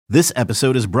This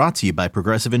episode is brought to you by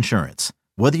Progressive Insurance.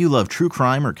 Whether you love true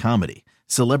crime or comedy,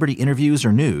 celebrity interviews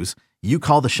or news, you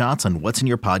call the shots on what's in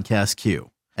your podcast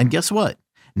queue. And guess what?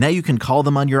 Now you can call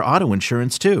them on your auto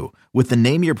insurance too with the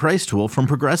Name Your Price tool from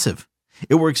Progressive.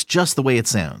 It works just the way it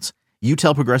sounds. You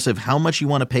tell Progressive how much you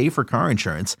want to pay for car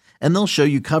insurance, and they'll show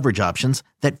you coverage options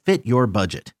that fit your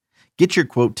budget. Get your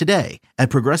quote today at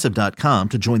Progressive.com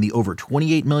to join the over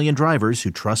 28 million drivers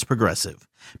who trust Progressive.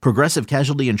 Progressive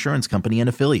Casualty Insurance Company and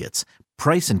Affiliates.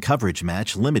 Price and coverage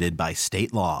match limited by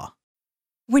state law.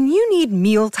 When you need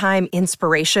mealtime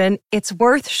inspiration, it's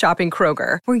worth shopping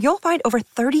Kroger, where you'll find over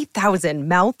 30,000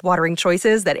 mouth-watering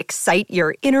choices that excite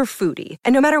your inner foodie.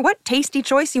 And no matter what tasty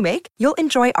choice you make, you'll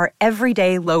enjoy our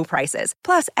everyday low prices,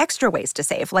 plus extra ways to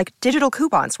save, like digital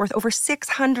coupons worth over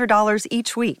 $600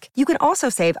 each week. You can also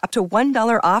save up to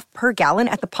 $1 off per gallon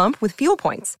at the pump with fuel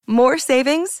points. More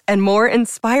savings and more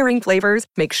inspiring flavors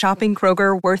make shopping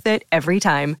Kroger worth it every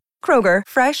time. Kroger,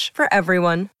 fresh for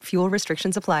everyone. Fuel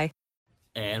restrictions apply.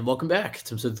 And welcome back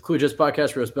to the Clue Just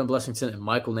podcast. We're Ben Blessington and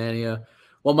Michael Nania.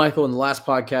 Well, Michael, in the last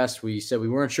podcast, we said we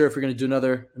weren't sure if we're going to do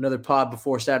another pod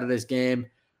before Saturday's game.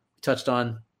 We touched on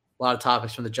a lot of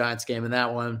topics from the Giants game in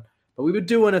that one, but we would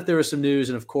do one if there was some news.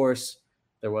 And of course,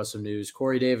 there was some news.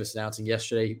 Corey Davis announcing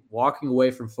yesterday, walking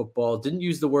away from football. Didn't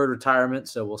use the word retirement,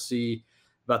 so we'll see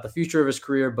about the future of his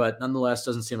career, but nonetheless,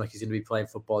 doesn't seem like he's going to be playing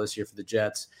football this year for the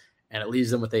Jets. And it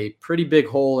leaves them with a pretty big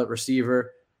hole at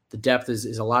receiver. The depth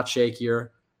is a lot shakier.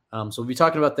 So we'll be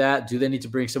talking about that. Do they need to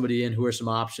bring somebody in? Who are some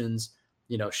options?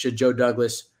 You know, should Joe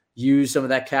Douglas use some of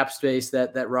that cap space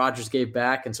that Rodgers gave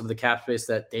back and some of the cap space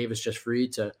that Davis just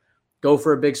freed to go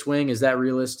for a big swing? Is that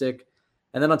realistic?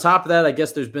 And then on top of that, I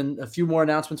guess there's been a few more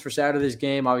announcements for Saturday's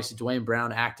game. Obviously, Dwayne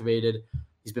Brown activated.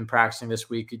 He's been practicing this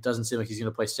week. It doesn't seem like he's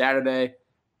going to play Saturday.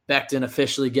 Becton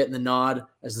officially getting the nod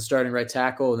as the starting right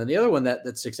tackle. And then the other one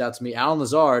that sticks out to me, Allen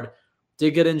Lazard,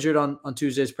 did get injured on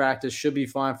Tuesday's practice, should be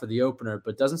fine for the opener,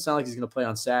 but doesn't sound like he's going to play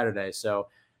on Saturday. So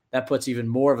that puts even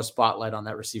more of a spotlight on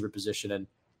that receiver position and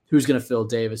who's going to fill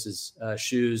Davis's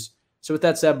shoes. So with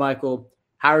that said, Michael,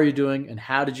 how are you doing and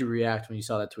how did you react when you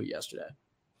saw that tweet yesterday?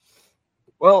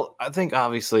 Well, I think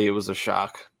obviously it was a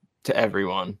shock to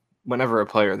everyone whenever a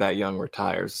player that young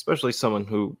retires, especially someone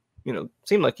who, you know,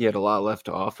 seemed like he had a lot left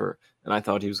to offer. And I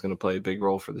thought he was going to play a big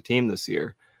role for the team this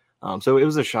year. So it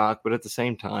was a shock, but at the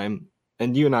same time,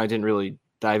 and you and I didn't really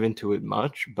dive into it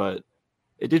much, but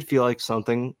it did feel like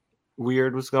something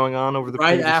weird was going on over the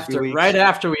previous few weeks. Right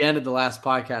after we ended the last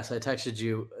podcast, I texted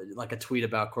you like a tweet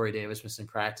about Corey Davis missing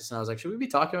practice, and I was like, should we be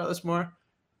talking about this more?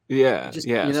 Yeah,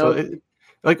 yeah. You know,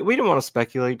 so we didn't want to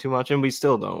speculate too much, and we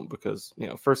still don't because, you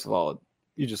know, first of all,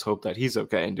 you just hope that he's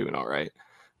okay and doing all right.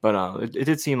 But it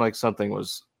did seem like something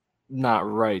was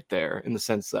not right there in the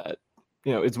sense that,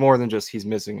 you know, it's more than just he's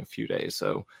missing a few days.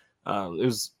 So it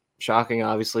was shocking,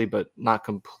 obviously, but not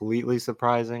completely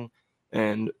surprising.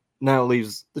 And now it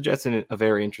leaves the Jets in a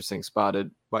very interesting spot at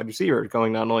wide receiver,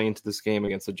 going not only into this game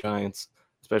against the Giants,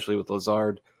 especially with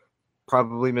Lazard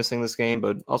probably missing this game,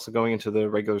 but also going into the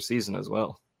regular season as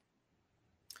well.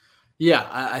 Yeah,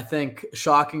 I think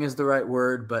shocking is the right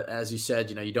word, but as you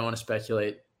said, you know, you don't want to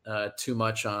speculate too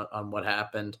much on what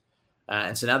happened.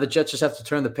 And so now the Jets just have to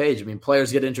turn the page. I mean,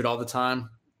 players get injured all the time.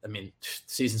 I mean,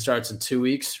 season starts in 2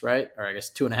 weeks, right? Or I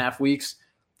guess 2.5 weeks.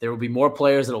 There will be more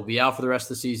players that will be out for the rest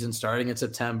of the season starting in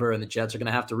September, and the Jets are going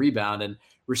to have to rebound. And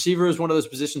receiver is one of those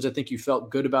positions I think you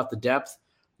felt good about the depth.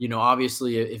 You know,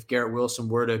 obviously, if Garrett Wilson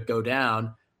were to go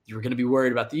down, you were going to be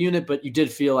worried about the unit, but you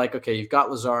did feel like, okay, you've got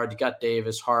Lazard, you got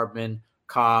Davis, Hardman,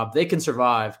 Cobb. They can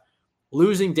survive.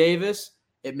 Losing Davis,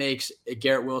 it makes a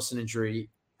Garrett Wilson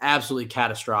injury absolutely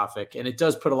catastrophic, and it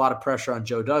does put a lot of pressure on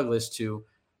Joe Douglas to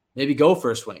maybe go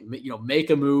for a swing, you know, make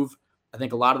a move. I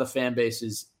think a lot of the fan base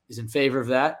is in favor of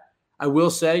that. I will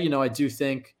say, you know, I do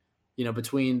think, you know,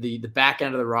 between the back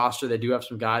end of the roster, they do have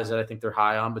some guys that I think they're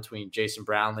high on between Jason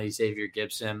Brownlee, Xavier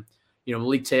Gibson. You know,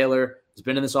 Malik Taylor has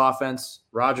been in this offense.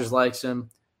 Rodgers likes him.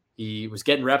 He was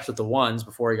getting reps with the ones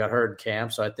before he got hurt in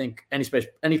camp. So I think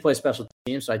any play special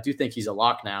teams. So I do think he's a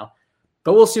lock now.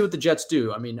 But we'll see what the Jets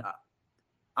do. I mean,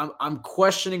 I'm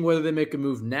questioning whether they make a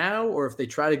move now or if they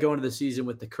try to go into the season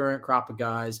with the current crop of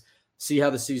guys, see how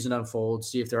the season unfolds,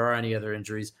 see if there are any other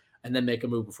injuries, and then make a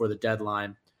move before the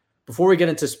deadline. Before we get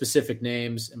into specific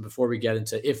names and before we get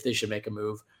into if they should make a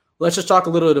move, let's just talk a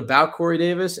little bit about Corey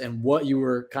Davis and what you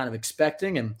were kind of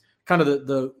expecting and kind of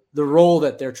the role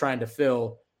that they're trying to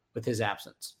fill with his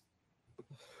absence.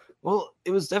 Well,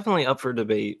 it was definitely up for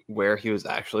debate where he was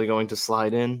actually going to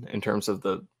slide in terms of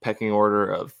the pecking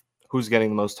order of who's getting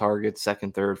the most targets,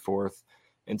 second, third, fourth,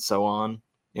 and so on.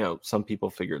 You know, some people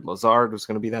figured Lazard was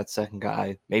going to be that second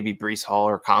guy. Maybe Breece Hall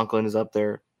or Conklin is up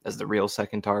there. as the real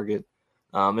second target.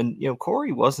 And,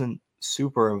 Corey wasn't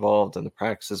super involved in the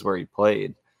practices where he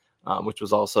played, which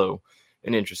was also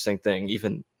an interesting thing,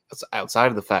 even outside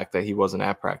of the fact that he wasn't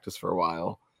at practice for a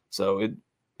while. So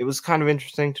it was kind of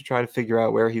interesting to try to figure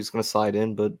out where he was going to slide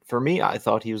in. But for me, I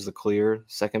thought he was the clear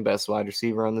second best wide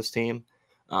receiver on this team.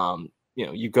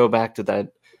 You go back to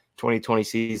that 2020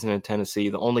 season in Tennessee,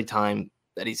 the only time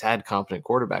that he's had competent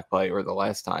quarterback play, or the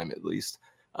last time at least,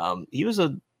 he was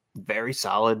a very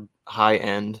solid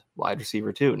high-end wide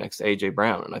receiver too, next to A.J.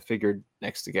 Brown. And I figured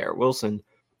next to Garrett Wilson,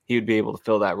 he would be able to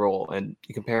fill that role. And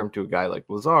you compare him to a guy like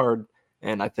Lazard,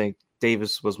 and I think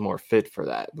Davis was more fit for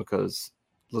that, because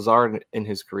Lazard in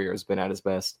his career has been at his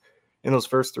best in those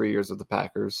first 3 years of the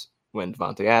Packers when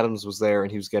Davante Adams was there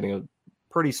and he was getting a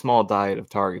pretty small diet of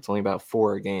targets, only about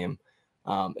 4 a game.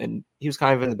 And he was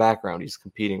kind of in the background. He's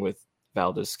competing with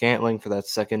Valdez-Scantling for that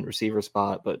second receiver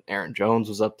spot, but Aaron Jones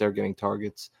was up there getting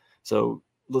targets. So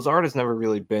Lazard has never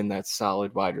really been that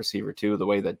solid wide receiver too, the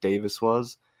way that Davis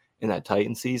was in that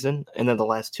Titan season. And then the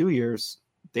last 2 years,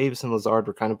 Davis and Lazard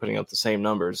were kind of putting up the same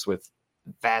numbers with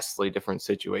vastly different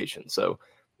situations. So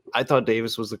I thought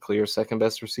Davis was the clear second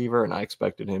best receiver, and I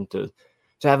expected him to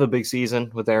have a big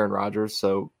season with Aaron Rodgers.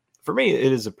 So for me,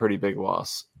 it is a pretty big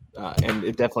loss, and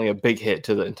it definitely a big hit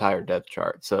to the entire depth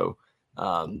chart. So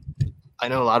I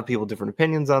know a lot of people have different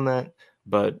opinions on that,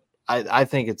 but I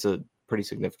think it's a pretty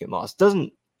significant loss.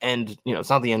 Doesn't end, it's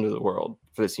not the end of the world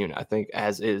for this unit. I think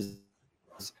as is,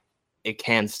 it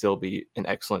can still be an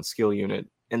excellent skill unit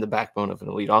in the backbone of an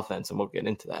elite offense, and we'll get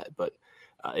into that. But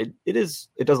it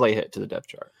does lay a hit to the depth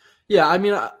chart. Yeah, I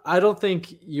mean, I don't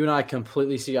think you and I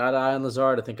completely see eye to eye on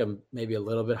Lazard. I think I'm maybe a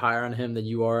little bit higher on him than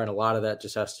you are, and a lot of that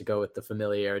just has to go with the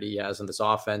familiarity he has in this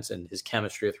offense and his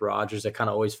chemistry with Rodgers. I kind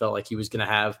of always felt like he was going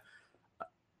to have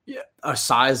a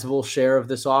sizable share of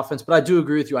this offense. But I do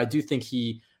agree with you. I do think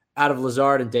out of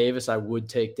Lazard and Davis, I would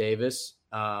take Davis.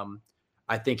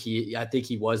 I think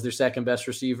he was their second best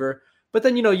receiver. But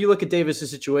then, you look at Davis's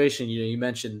situation. You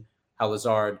mentioned how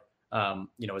Lazard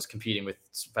was competing with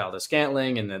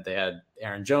Valdez-Scantling, and then they had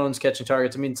Aaron Jones catching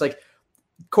targets. I mean, it's like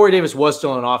Corey Davis was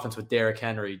still in an offense with Derrick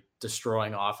Henry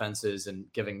destroying offenses and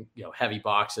giving, heavy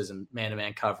boxes and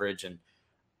man-to-man coverage. And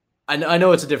I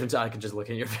know it's a different – I can just look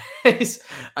in your face.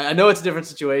 I know it's a different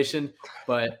situation,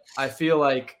 but I feel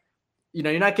like,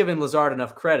 you're not giving Lazard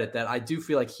enough credit that I do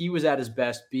feel like he was at his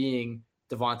best being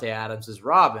Davante Adams'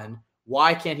 Robin.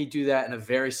 Why can't he do that in a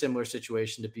very similar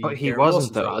situation to be? But he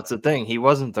wasn't, though. That's the thing. He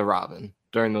wasn't the Robin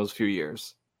during those few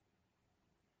years.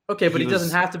 Okay, but he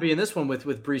doesn't have to be in this one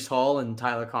with Breece Hall and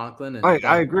Tyler Conklin. And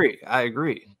I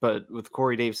agree. But with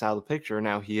Corey Davis out of the picture,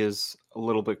 now he is a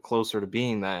little bit closer to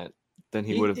being that than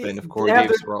he would have been if Corey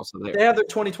Davis were also there. They have their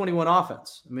 2021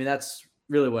 offense. I mean, that's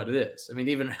really what it is. I mean,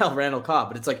 even Randall Cobb,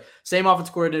 but it's like same offense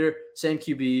coordinator, same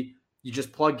QB. You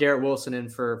just plug Garrett Wilson in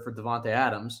for Davante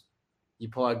Adams. You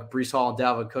plug Breece Hall and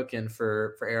Dalvin Cook in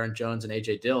for Aaron Jones and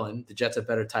A.J. Dillon. The Jets have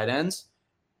better tight ends.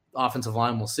 Offensive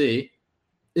line, we'll see.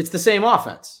 It's the same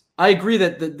offense. I agree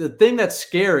that the thing that's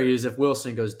scary is if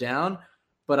Wilson goes down,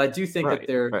 but I do think that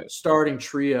their starting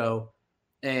trio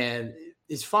and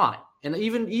is fine. And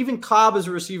even Cobb as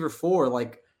a receiver 4,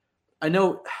 like I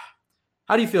know –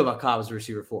 how do you feel about Cobb as a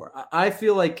receiver 4? I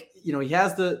feel like, he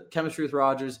has the chemistry with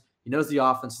Rodgers. He knows the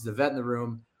offense. He's the vet in the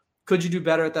room. Could you do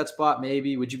better at that spot?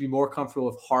 Maybe. Would you be more comfortable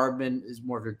if Hardman is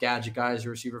more of your gadget guy as a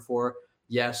receiver 4?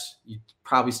 Yes. You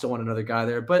probably still want another guy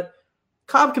there. But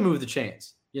Cobb can move the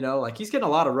chains. Like he's getting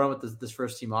a lot of run with this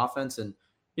first team offense. And,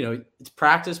 it's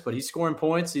practice, but he's scoring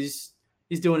points. He's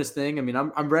doing his thing. I mean,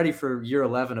 I'm ready for year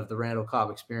 11 of the Randall Cobb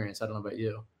experience. I don't know about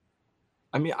you.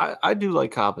 I mean, I do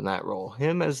like Cobb in that role.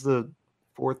 Him as the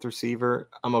 4th receiver,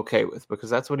 I'm okay with, because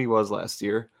that's what he was last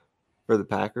year for the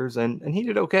Packers. And he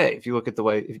did okay. If you look at the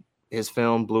way his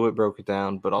film, broke it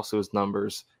down, but also his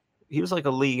numbers, he was like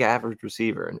a league average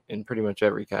receiver in pretty much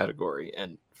every category.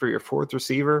 And for your 4th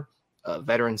receiver, a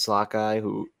veteran slot guy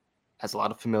who has a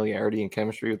lot of familiarity and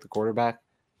chemistry with the quarterback,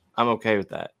 I'm okay with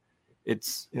that.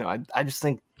 It's, I just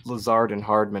think Lazard and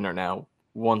Hardman are now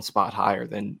one spot higher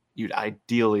than you'd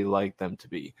ideally like them to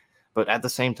be. But at the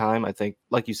same time, I think,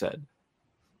 like you said,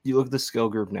 you look at the skill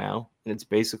group now, and it's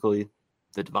basically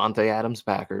the Davante Adams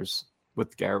Packers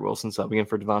with Garrett Wilson subbing in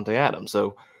for Davante Adams.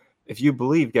 So if you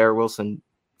believe Garrett Wilson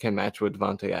can match what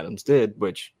Davante Adams did,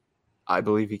 which I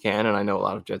believe he can, and I know a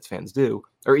lot of Jets fans do,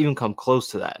 or even come close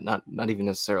to that, not even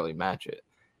necessarily match it,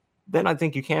 then I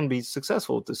think you can be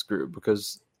successful with this group,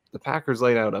 because the Packers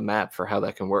laid out a map for how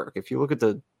that can work. If you look at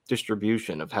the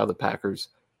distribution of how the Packers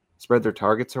spread their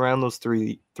targets around those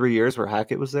three years where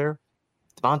Hackett was there,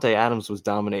 Davante Adams was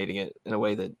dominating it in a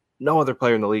way that no other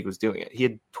player in the league was doing it. He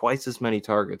had twice as many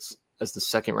targets as the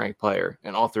second-ranked player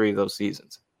in all 3 of those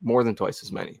seasons, more than twice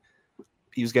as many.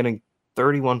 He was getting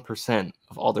 31%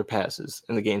 of all their passes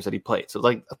in the games that he played. So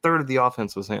like a third of the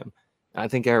offense was him. And I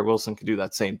think Garrett Wilson could do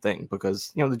that same thing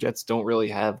because, the Jets don't really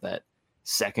have that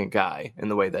second guy in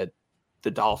the way that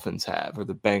the Dolphins have or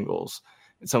the Bengals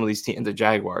and some of these teams, the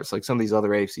Jaguars, like some of these other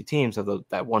AFC teams have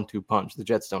that 1-2 punch. The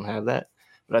Jets don't have that.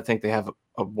 But I think they have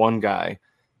a one guy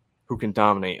who can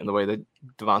dominate in the way that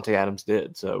Davante Adams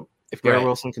did. So if Garrett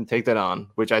Wilson can take that on,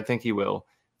 which I think he will,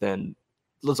 then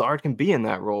Lazard can be in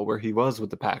that role where he was with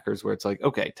the Packers, where it's like,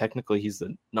 okay, technically he's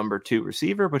the number 2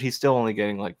 receiver, but he's still only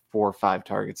getting like 4 or 5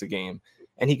 targets a game.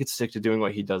 And he could stick to doing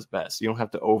what he does best. You don't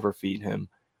have to overfeed him,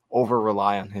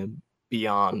 over-rely on him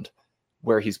beyond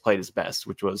where he's played his best,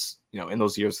 which was, in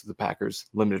those years of the Packers'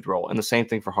 limited role. And the same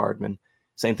thing for Hardman,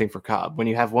 same thing for Cobb. When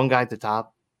you have one guy at the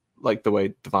top, like the way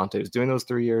Davante was doing those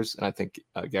 3 years, and I think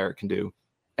Garrett can do,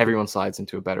 everyone slides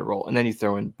into a better role. And then you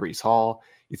throw in Breece Hall,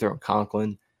 you throw in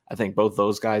Conklin. I think both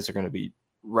those guys are going to be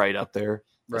right up there.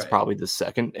 That's probably the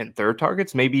second and third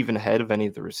targets, maybe even ahead of any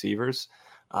of the receivers.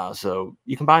 So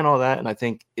you combine all that, and I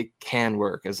think it can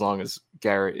work as long as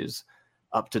Garrett is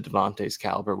up to Davante's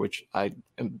caliber, which I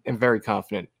am very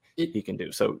confident he can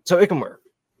do. So it can work.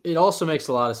 It also makes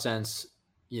a lot of sense,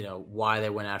 why they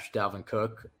went after Dalvin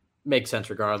Cook. Makes sense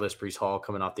regardless. Breece Hall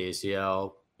coming off the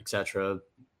ACL, etc.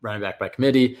 Running back by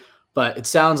committee. But it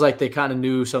sounds like they kind of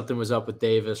knew something was up with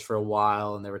Davis for a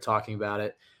while, and they were talking about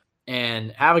it.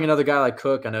 And having another guy like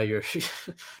Cook, I know you're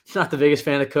not the biggest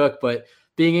fan of Cook, but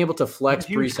being able to flex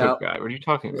Breece out. Guy. What are you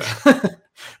talking about?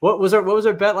 What was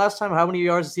our bet last time? How many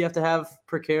yards does he have to have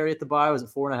per carry at the bye? Was it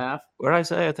 4.5? What did I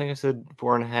say? I think I said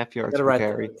 4.5 yards per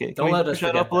carry. Don't let us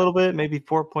shut up a little bit. Maybe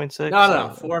 4.6.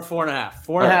 No, 4.5.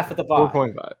 4.5 at the bye.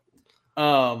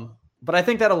 4.5. But I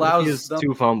think that allows he has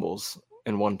 2 fumbles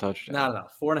and 1 touchdown. No.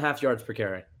 4.5 yards per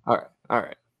carry. All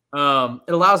right.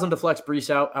 It allows them to flex Breece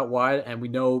out wide, and we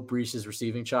know Breece's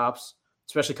receiving chops,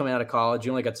 especially coming out of college.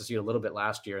 You only got to see it a little bit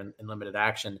last year in limited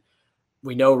action.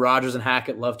 We know Rodgers and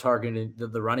Hackett love targeting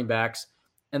the running backs.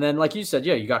 And then, like you said,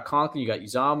 you got Conklin, you got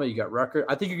Uzomah, you got Rucker.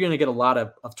 I think you're going to get a lot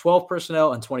of 12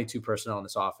 personnel and 22 personnel in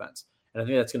this offense. And I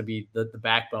think that's going to be the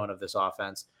backbone of this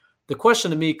offense. The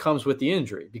question to me comes with the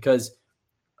injury because,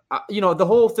 the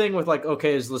whole thing with like,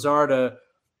 okay, is Lazard a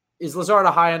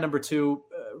high-end number 2,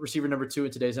 receiver number 2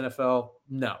 in today's NFL?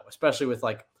 No, especially with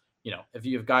like, if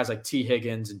you have guys like T.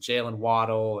 Higgins and Jalen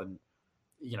Waddle and,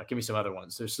 give me some other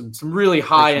ones. There's some really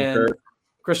high-end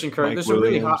Christian Kirk. There's some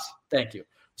really high. Thank you.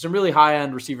 Some really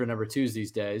high-end receiver number 2s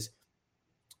these days.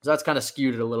 So that's kind of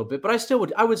skewed it a little bit, but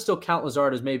I would still count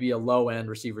Lazard as maybe a low-end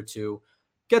receiver 2.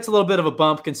 Gets a little bit of a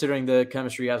bump considering the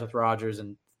chemistry he has with Rodgers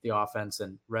and the offense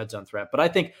and red zone threat. But I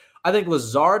think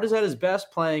Lazard is at his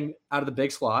best playing out of the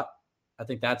big slot. I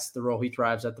think that's the role he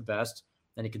thrives at the best,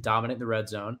 and he can dominate in the red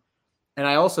zone. And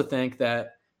I also think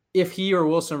that if he or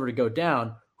Wilson were to go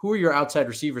down, who are your outside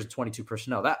receivers at 22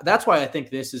 personnel? That's why I think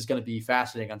this is going to be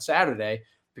fascinating on Saturday,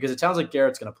 because it sounds like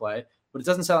Garrett's going to play, but it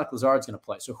doesn't sound like Lazard's going to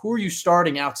play. So who are you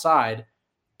starting outside,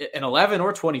 an 11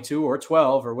 or 22 or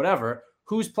 12 or whatever?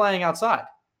 Who's playing outside?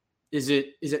 Is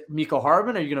it Mecole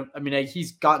Hardman? Are you going to? I mean,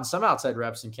 he's gotten some outside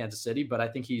reps in Kansas City, but I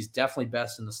think he's definitely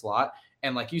best in the slot.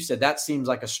 And like you said, that seems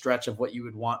like a stretch of what you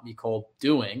would want Mecole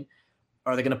doing.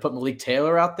 Are they going to put Malik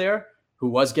Taylor out there, who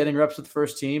was getting reps with the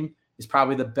first team? He's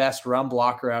probably the best run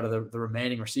blocker out of the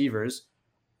remaining receivers,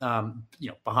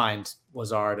 behind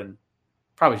Lazard and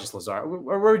probably just Lazard.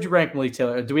 Where would you rank Malik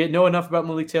Taylor? Do we know enough about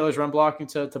Malik Taylor's run blocking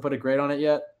to put a grade on it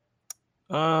yet?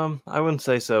 I wouldn't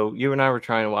say so. You and I were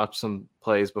trying to watch some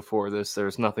plays before this. There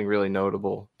was nothing really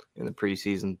notable in the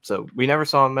preseason, so we never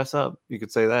saw him mess up. You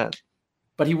could say that.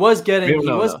 But he was getting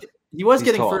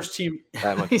getting tall. First team.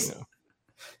 That much,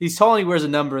 he's tall and he wears a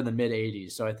number in the mid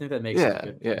 80s, so I think that makes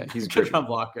him he's a good run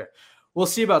blocker. We'll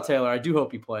see about Taylor. I do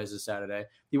hope he plays this Saturday.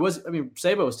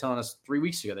 Sabo was telling us 3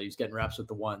 weeks ago that he was getting reps with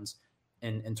the ones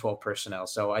and 12 personnel.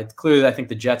 So I think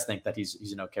the Jets think that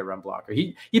he's an okay run blocker.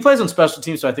 He plays on special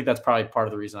teams, so I think that's probably part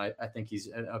of the reason I think he's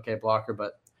an okay blocker.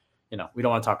 But we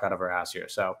don't want to talk out of our ass here.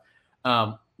 So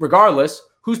regardless,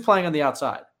 who's playing on the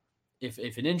outside?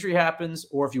 If an injury happens,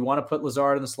 or if you want to put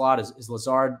Lazard in the slot, is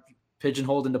Lazard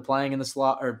pigeonholed into playing in the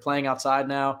slot or playing outside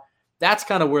now? That's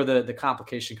kind of where the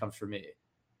complication comes for me.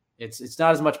 It's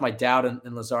not as much my doubt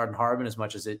in Lazard and Hardman as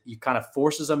much as you kind of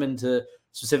forces them into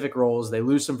specific roles. They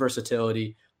lose some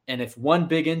versatility. And if one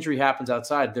big injury happens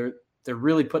outside, they're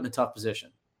really put in a tough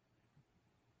position.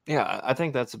 Yeah, I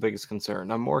think that's the biggest concern.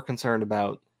 I'm more concerned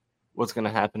about what's going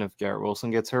to happen if Garrett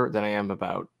Wilson gets hurt than I am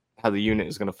about how the unit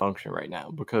is going to function right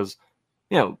now. Because,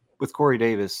 with Corey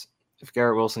Davis, if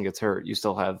Garrett Wilson gets hurt, you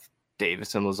still have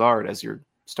Davis and Lazard as your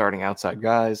starting outside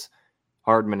guys.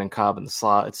 Hardman and Cobb in the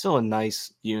slot, it's still a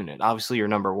nice unit. Obviously, your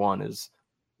number one is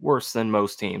worse than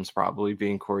most teams, probably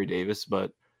being Corey Davis,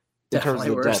 but in terms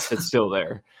of the depth, it's still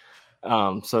there.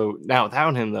 So now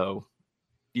without him, though,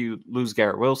 you lose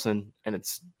Garrett Wilson, and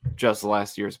it's just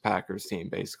last year's Packers team,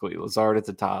 basically. Lazard at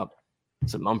the top,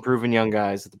 some unproven young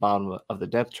guys at the bottom of the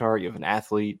depth chart. You have an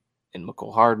athlete in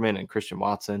Mecole Hardman and Christian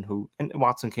Watson, and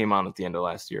Watson came on at the end of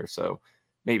last year, so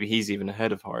maybe he's even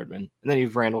ahead of Hardman. And then you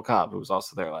have Randall Cobb, who was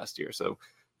also there last year. So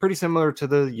pretty similar to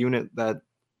the unit that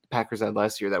the Packers had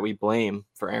last year that we blame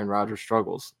for Aaron Rodgers'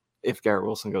 struggles if Garrett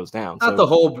Wilson goes down. Not the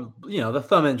whole, the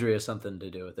thumb injury has something to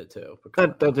do with it too.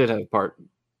 That did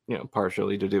have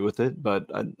partially to do with it. But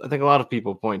I think a lot of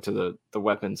people point to the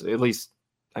weapons. At least,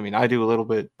 I mean, I do a little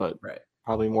bit, but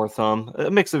probably more thumb. A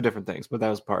mix of different things, but that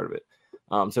was part of it.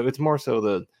 So it's more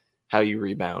so how you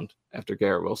rebound after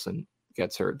Garrett Wilson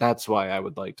gets hurt. That's why I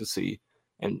would like to see,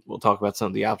 and we'll talk about some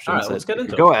of the options that they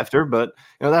could go after, but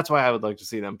that's why I would like to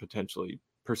see them potentially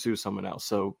pursue someone else.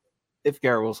 So if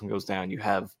Garrett Wilson goes down, you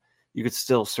could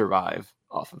still survive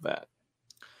off of that.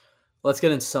 Let's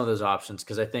get into some of those options,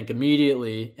 because I think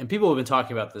immediately, and people have been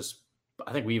talking about this,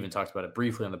 I think we even talked about it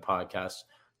briefly on the podcast,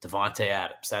 Davante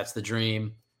Adams. That's the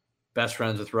dream. Best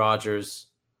friends with Rodgers.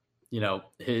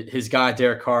 His guy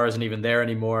Derek Carr isn't even there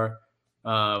anymore.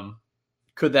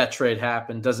 Could that trade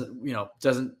happen?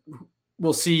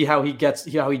 We'll see how he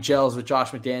gels with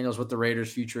Josh McDaniels, what the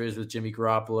Raiders' future is with Jimmy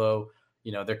Garoppolo.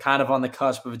 They're kind of on the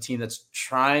cusp of a team that's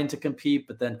trying to compete,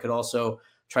 but then could also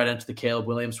try to enter the Caleb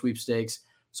Williams sweepstakes.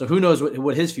 So who knows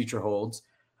what his future holds.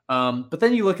 But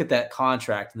then you look at that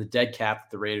contract and the dead cap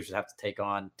that the Raiders would have to take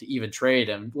on to even trade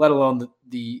him, let alone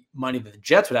the money that the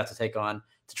Jets would have to take on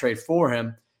to trade for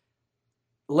him,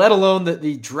 let alone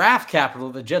the draft capital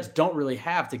the Jets don't really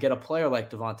have to get a player like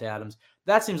Davante Adams.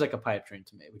 That seems like a pipe dream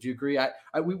to me. Would you agree?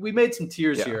 We made some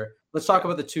tiers here. Let's talk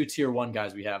about the 2 tier 1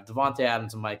 guys we have, Davante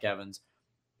Adams and Mike Evans.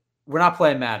 We're not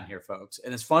playing Madden here, folks.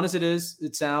 And as fun as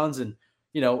it sounds, and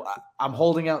I'm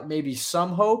holding out maybe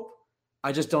some hope.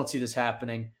 I just don't see this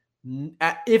happening.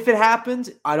 If it happens,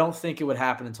 I don't think it would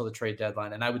happen until the trade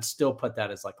deadline, and I would still put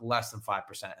that as like less than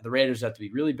 5%. And the Raiders have to be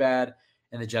really bad,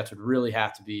 and the Jets would really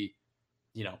have to be,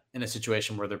 in a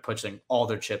situation where they're pushing all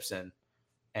their chips in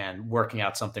and working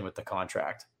out something with the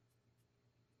contract.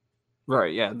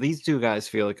 Right, yeah. These 2 guys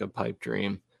feel like a pipe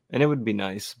dream, and it would be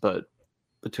nice, but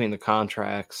between the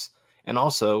contracts and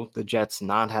also the Jets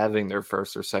not having their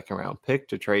first or second round pick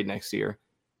to trade next year,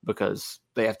 because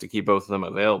they have to keep both of them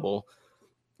available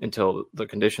until the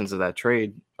conditions of that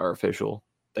trade are official.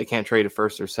 They can't trade a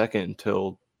first or second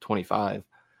until 25.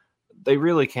 They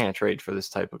really can't trade for this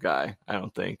type of guy, I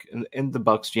don't think. And the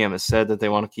Bucs GM has said that they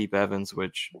want to keep Evans,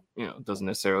 which doesn't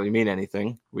necessarily mean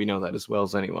anything. We know that as well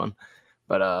as anyone.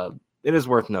 But it is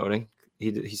worth noting.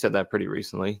 He said that pretty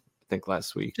recently, I think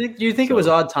last week. Do you think it was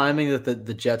odd timing that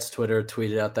the Jets Twitter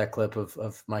tweeted out that clip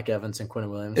of Mike Evans and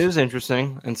Quinnen Williams? It was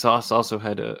interesting. And Sauce also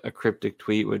had a cryptic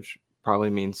tweet, which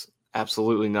probably means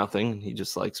absolutely nothing. He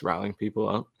just likes riling people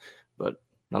up. But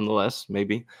nonetheless,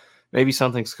 maybe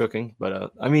something's cooking.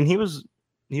 But I mean, he was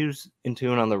in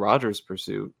tune on the Rodgers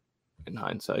pursuit in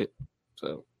hindsight.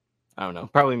 So I don't know.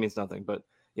 Probably means nothing. But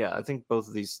yeah, I think both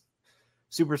of these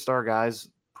superstar guys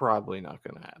probably not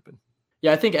going to happen.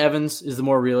 Yeah, I think Evans is the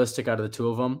more realistic out of the 2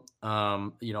 of them.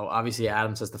 Obviously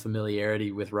Adams has the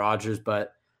familiarity with Rodgers,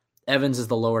 but Evans is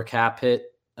the lower cap hit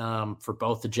for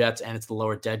both the Jets, and it's the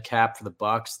lower dead cap for the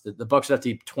Bucs. The Bucs would have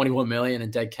to be $21 million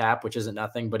in dead cap, which isn't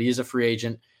nothing, but he is a free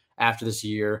agent after this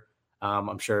year.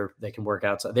 I'm sure they can work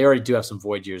out. They already do have some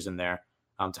void years in there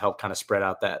to help kind of spread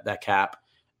out that cap.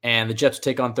 And the Jets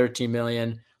take on $13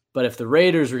 million. But if the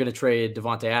Raiders were going to trade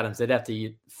Davante Adams, they'd have to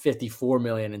eat $54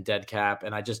 million in dead cap,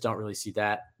 and I just don't really see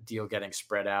that deal getting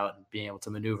spread out and being able to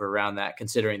maneuver around that,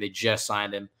 considering they just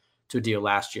signed him to a deal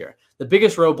last year. The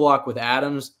biggest roadblock with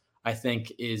Adams, I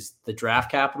think, is the draft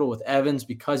capital. With Evans,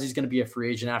 because he's going to be a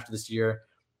free agent after this year,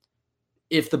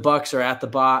 if the Bucs are at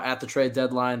the trade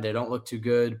deadline, they don't look too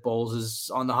good. Bowles is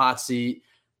on the hot seat.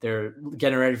 They're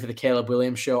getting ready for the Caleb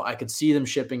Williams show. I could see them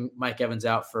shipping Mike Evans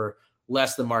out for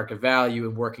less than market value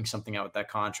and working something out with that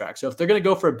contract. So if they're going to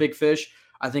go for a big fish,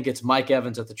 I think it's Mike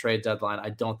Evans at the trade deadline.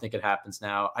 I don't think it happens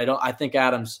now. I think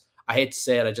Adams, I hate to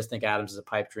say it, I just think Adams is a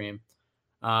pipe dream.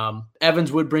 Evans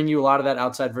would bring you a lot of that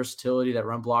outside versatility, that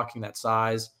run blocking, that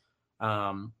size.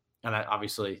 And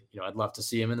obviously, I'd love to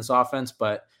see him in this offense,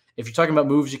 but if you're talking about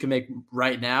moves you can make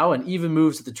right now, and even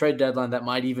moves at the trade deadline that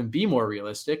might even be more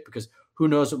realistic, because who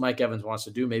knows what Mike Evans wants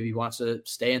to do. Maybe he wants to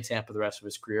stay in Tampa the rest of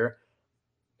his career.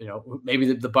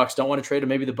 Maybe the Bucs don't want to trade him.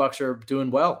 Maybe the Bucs are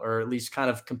doing well, or at least kind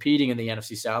of competing in the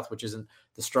NFC South, which isn't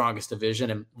the strongest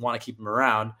division, and want to keep him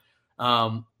around.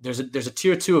 There's a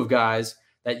tier 2 of guys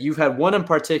that you've had one in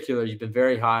particular you've been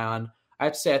very high on. I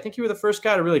have to say, I think you were the first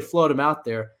guy to really float him out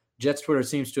there. Jets Twitter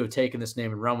seems to have taken this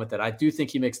name and run with it. I do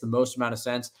think he makes the most amount of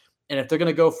sense. And if they're going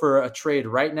to go for a trade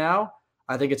right now,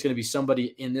 I think it's going to be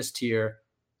somebody in this tier.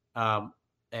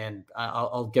 And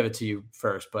I'll give it to you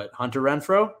first. But Hunter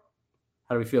Renfrow,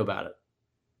 how do we feel about it?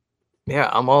 Yeah,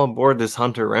 I'm all aboard this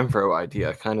Hunter Renfrow idea.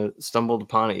 I kind of stumbled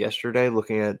upon it yesterday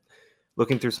looking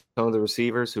through some of the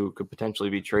receivers who could potentially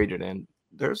be traded. And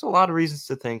there's a lot of reasons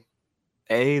to think,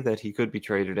 A, that he could be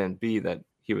traded, and B, that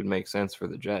he would make sense for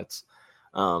the Jets.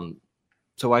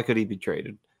 So why could he be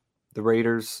traded? The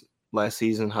Raiders last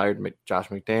season hired Josh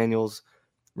McDaniels.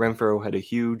 Renfrow had a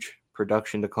huge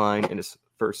production decline in his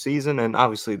first season, and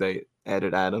obviously they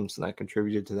added Adams, and that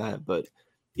contributed to that. But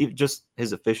just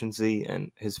his efficiency and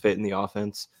his fit in the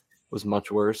offense was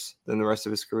much worse than the rest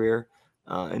of his career.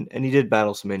 And he did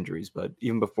battle some injuries, but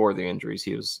even before the injuries,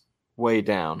 he was way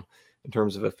down in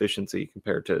terms of efficiency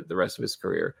compared to the rest of his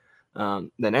career.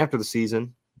 Then after the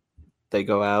season, they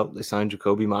go out, they sign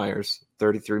Jacoby Myers,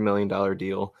 $33 million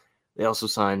deal. They also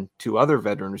signed 2 other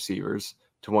veteran receivers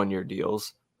to 1-year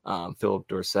deals, Philip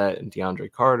Dorsett and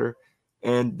DeAndre Carter.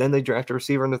 And then they draft a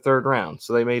receiver in the 3rd round.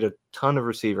 So they made a ton of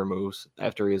receiver moves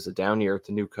after he has a down year with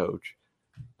the new coach.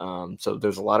 So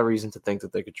there's a lot of reason to think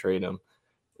that they could trade him.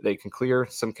 They can clear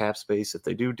some cap space. If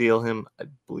they do deal him, I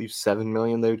believe $7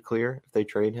 million they would clear if they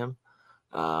trade him.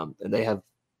 And they have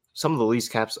some of the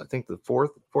least caps, I think the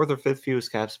fourth or fifth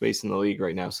fewest cap space in the league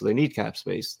right now. So they need cap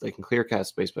space. They can clear cap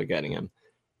space by getting him.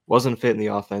 Wasn't fit in the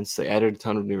offense. They added a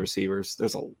ton of new receivers.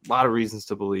 There's a lot of reasons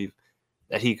to believe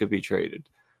that he could be traded.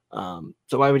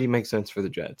 So why would he make sense for the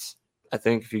Jets? I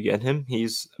think if you get him,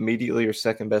 he's immediately your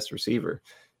second best receiver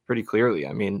pretty clearly.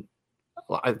 I mean,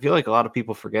 I feel like a lot of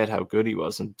people forget how good he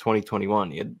was in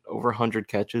 2021. He had over 100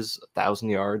 catches, 1,000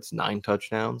 yards, 9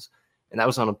 touchdowns, and that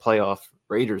was on a playoff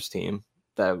Raiders team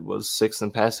that was 6th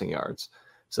in passing yards.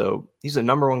 So he's a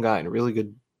number 1 guy and a really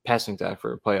good passing attack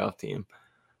for a playoff team.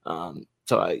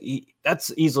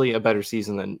 That's easily a better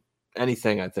season than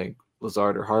anything I think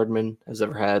Lazard or Hardman has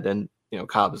ever had. And,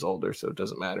 Cobb is older, so it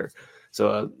doesn't matter.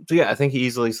 So yeah, I think he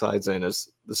easily slides in as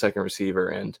the second receiver,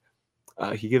 and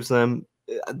he gives them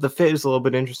the fit is a little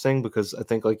bit interesting because I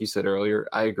think, like you said earlier,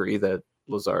 I agree that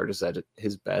Lazard is at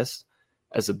his best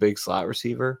as a big slot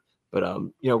receiver. But,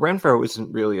 Renfrow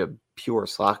isn't really a pure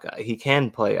slot guy. He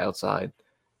can play outside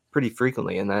pretty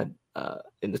frequently. And that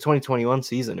in the 2021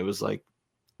 season, it was like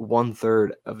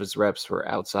 1/3 of his reps were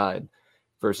outside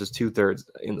versus 2/3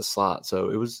 in the slot.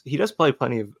 So he does play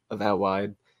plenty of out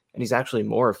wide, and he's actually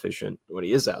more efficient when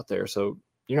he is out there. So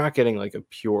you're not getting like a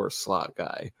pure slot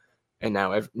guy. And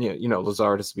now,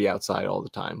 Lazard has to be outside all the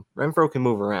time. Renfrow can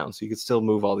move around, so you could still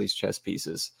move all these chess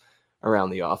pieces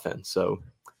around the offense. So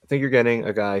I think you're getting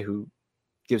a guy who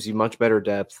gives you much better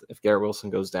depth if Garrett Wilson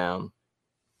goes down.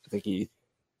 I think he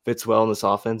fits well in this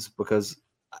offense because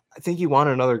I think you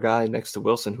want another guy next to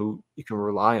Wilson who you can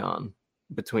rely on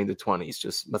between the 20s,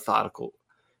 just methodical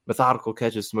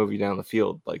catches to move you down the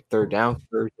field, like 3rd down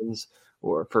conversions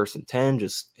or 1st and 10,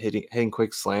 just hitting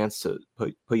quick slants to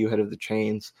put you ahead of the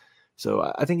chains.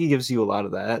 So I think he gives you a lot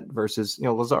of that versus,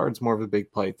 Lazard's more of a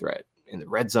big play threat. In the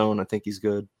red zone, I think he's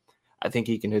good. I think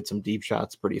he can hit some deep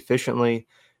shots pretty efficiently.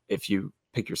 If you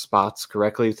pick your spots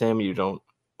correctly with him, you don't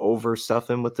overstuff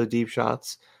him with the deep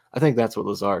shots. I think that's what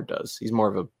Lazard does. He's more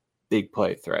of a big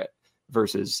play threat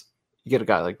versus you get a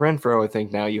guy like Renfrow. I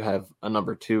think now you have a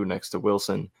number 2 next to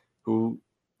Wilson who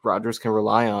Rodgers can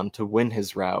rely on to win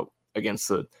his route against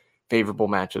the favorable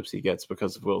matchups he gets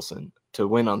because of Wilson, to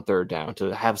win on 3rd down,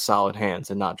 to have solid hands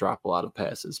and not drop a lot of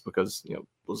passes because,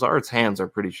 Lazard's hands are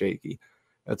pretty shaky.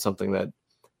 That's something that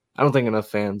I don't think enough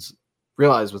fans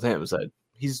realize with him, is that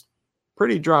he's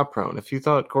pretty drop prone. If you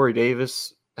thought Corey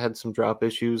Davis had some drop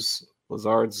issues,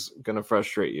 Lazard's going to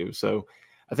frustrate you. So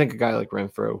I think a guy like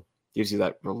Renfrow gives you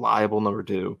that reliable number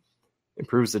 2,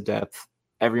 improves the depth.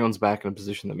 Everyone's back in a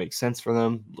position that makes sense for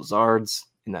them. Lazard's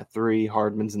in that 3,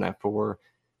 Hardman's in that 4.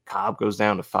 Cobb goes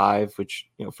down to 5, which,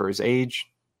 for his age,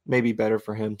 may be better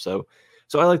for him. So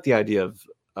I like the idea of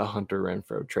a Hunter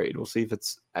Renfrow trade. We'll see if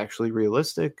it's actually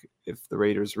realistic, if the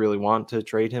Raiders really want to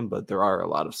trade him, but there are a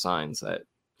lot of signs that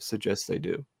suggest they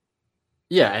do.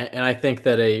 Yeah, and I think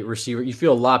that you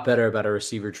feel a lot better about a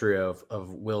receiver trio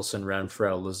of Wilson,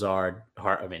 Renfrow, Lazard,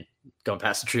 going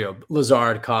past the trio,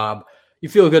 Lazard, Cobb. You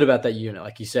feel good about that unit.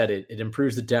 Like you said, it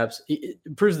improves the depth. It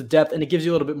improves the depth, and it gives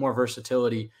you a little bit more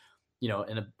versatility,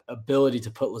 an ability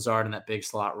to put Lazard in that big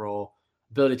slot role,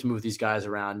 ability to move these guys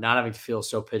around, not having to feel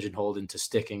so pigeonholed into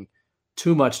sticking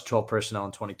too much 12 personnel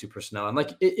and 22 personnel.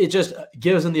 And it just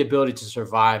gives them the ability to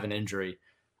survive an injury.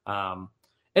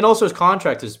 And also his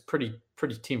contract is pretty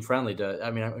team friendly.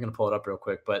 I'm going to pull it up real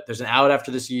quick, but there's an out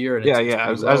after this year. And I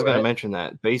was going to mention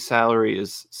that base salary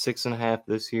is 6.5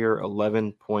 this year,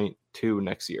 11.2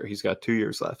 next year. He's got 2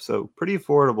 years left, so pretty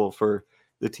affordable for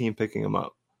the team picking him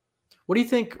up. What do you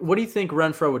think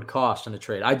Renfroe would cost in a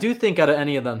trade? I do think out of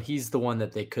any of them, he's the one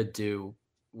that they could do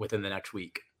within the next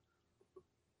week.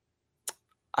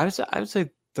 I would say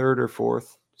third or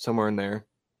fourth, somewhere in there,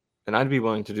 and I'd be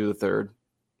willing to do the third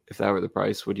if that were the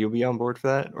price. Would you be on board for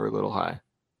that, or a little high?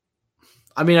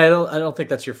 I mean, I don't think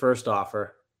that's your first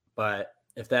offer, but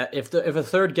if a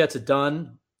third gets it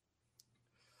done,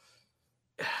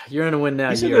 you're in a win now.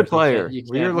 He's a good player.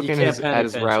 We were looking at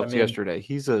his routes yesterday.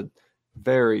 He's a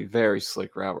very, very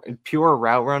slick route. In pure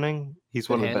route running, he's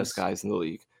one of the best guys in the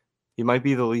league. He might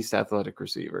be the least athletic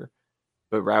receiver,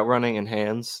 but route running and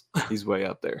hands, he's way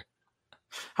up there.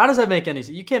 How does that make any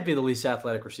sense? You can't be the least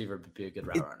athletic receiver but be a good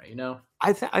route runner, you know?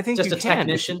 I think just you a can.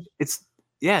 Technician.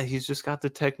 He's just got the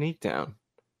technique down.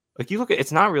 Like, you look at,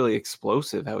 it's not really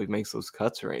explosive how he makes those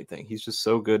cuts or anything. He's just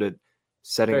so good at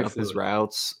setting up his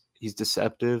routes. He's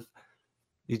deceptive.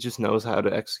 He just knows how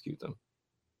to execute them.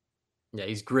 Yeah,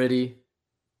 he's gritty.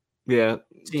 Yeah.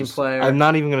 Team player. I'm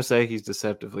not even going to say he's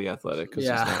deceptively athletic.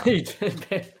 Yeah. I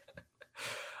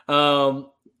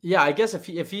guess if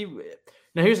he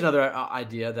now here's another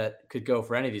idea that could go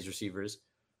for any of these receivers.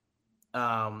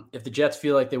 If the Jets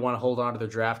feel like they want to hold on to their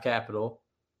draft capital,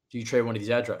 do you trade one of these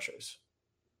edge rushers?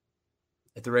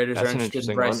 If the Raiders are interested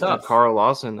in Bryce Huff. Carl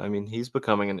Lawson, I mean, he's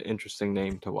becoming an interesting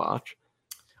name to watch.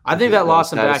 I think that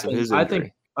Lawson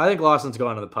I think Lawson's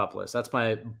going to the PUP list. That's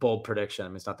my bold prediction. I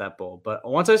mean, it's not that bold, but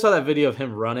once I saw that video of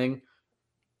him running,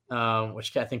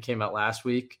 which I think came out last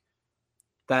week,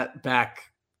 that back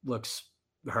looks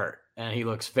hurt and he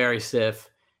looks very stiff.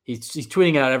 He's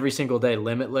tweeting out every single day,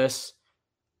 limitless,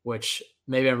 which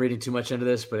maybe I'm reading too much into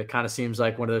this, but it kind of seems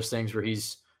like one of those things where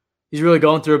he's really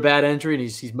going through a bad injury and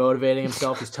he's motivating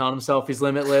himself. He's telling himself he's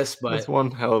limitless, but it's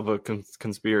one hell of a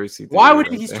conspiracy. Why would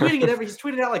he's tweeting it he's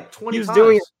tweeted out like 20 times. He was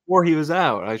doing it before he was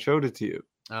out. I showed it to you.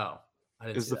 Oh,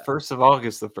 it was the 1st of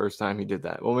August, the first time he did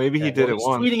that. Well, maybe he did it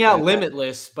once. Tweeting out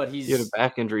limitless, but he had a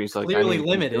back injury. He's like, clearly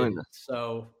limited.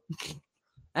 So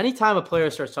anytime a player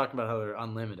starts talking about how they're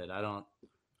unlimited,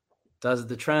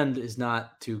 the trend is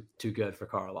not too good for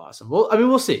Carl Lawson. Well, I mean,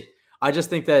 we'll see. I just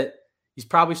think that he's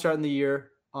probably starting the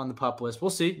year on the PUP list.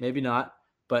 We'll see. Maybe not.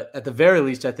 But at the very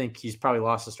least, I think he's probably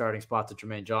lost the starting spot to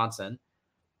Jermaine Johnson.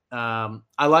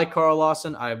 I like Carl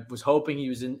Lawson. I was hoping he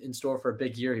was in store for a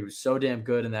big year. He was so damn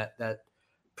good in that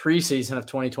preseason of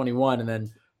 2021 and then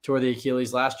tore the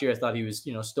Achilles last year. I thought he was,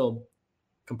 still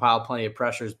compiled plenty of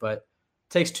pressures, but it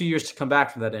takes 2 years to come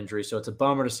back from that injury. So it's a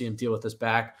bummer to see him deal with this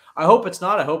back. I hope it's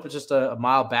not. I hope it's just a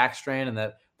mild back strain and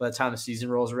that by the time the season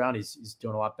rolls around, he's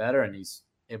doing a lot better and he's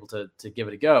able to give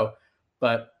it a go.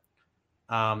 But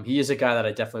he is a guy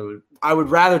that I would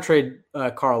rather trade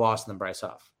Carl Lawson than Bryce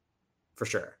Huff for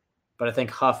sure. But I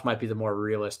think Huff might be the more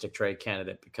realistic trade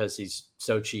candidate because he's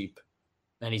so cheap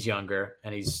and he's younger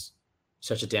and he's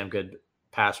such a damn good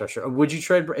pass rusher. Would you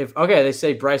trade they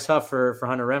say Bryce Huff for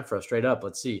Hunter Renfrow straight up.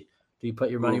 Let's see. Do you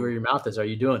put your money where your mouth is? Are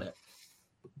you doing it?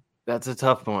 That's a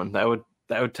tough one. That would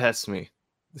test me.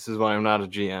 This is why I'm not a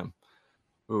GM.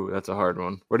 Ooh, that's a hard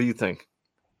one. What do you think?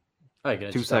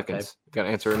 2 seconds. Got to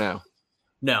answer it now.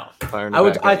 No,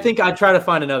 I think I'd try to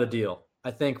find another deal. I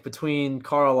think between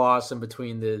Carl Lawson,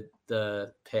 between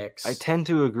the picks, I tend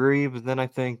to agree, but then I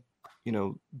think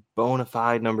bona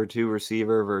fide number 2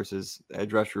 receiver versus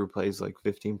edge rusher who plays like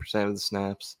 15% of the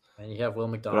snaps. And you have Will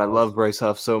McDonald. But I love Bryce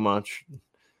Huff so much.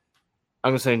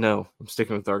 I'm gonna say no. I'm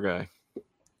sticking with our guy.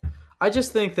 I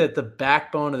just think that the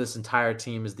backbone of this entire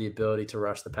team is the ability to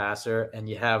rush the passer, and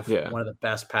you have one of the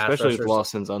best pass rushers. Especially with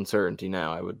Lawson's uncertainty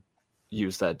now, I would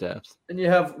use that depth. And you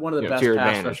have one of the best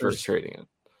pass rushers. Trading it.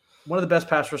 One of the best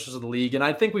pass rushers of the league, and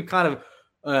I think we've kind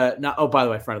of not. Oh, by the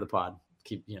way, friend of the pod,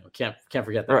 can't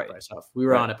forget that Bryce Huff. We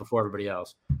were on it before everybody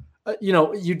else.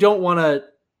 You don't want to.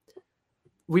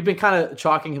 We've been kind of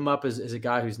chalking him up as a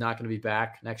guy who's not going to be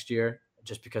back next year,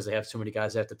 just because they have so many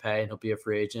guys they have to pay, and he'll be a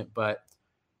free agent, but.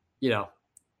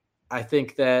 I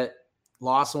think that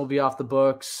Lawson will be off the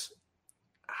books.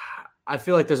 I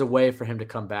feel like there's a way for him to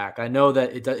come back. I know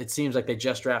that it seems like they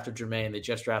just drafted Jermaine. They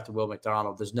just drafted Will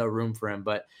McDonald. There's no room for him.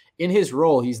 But in his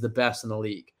role, he's the best in the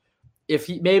league. If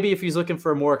he's looking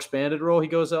for a more expanded role, he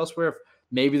goes elsewhere. If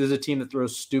maybe there's a team that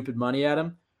throws stupid money at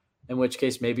him, in which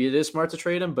case maybe it is smart to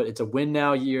trade him. But it's a win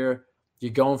now year.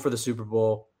 You're going for the Super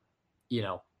Bowl.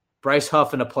 Bryce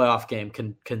Huff in a playoff game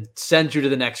can send you to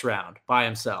the next round by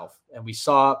himself. And we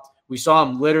saw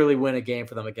him literally win a game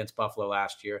for them against Buffalo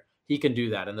last year. He can do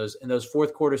that in those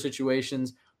fourth quarter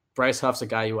situations. Bryce Huff's a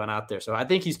guy you want out there. So I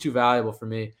think he's too valuable for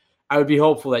me. I would be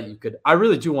hopeful that you could. I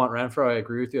really do want Renfroe. I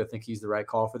agree with you. I think he's the right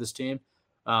call for this team.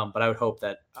 But I would hope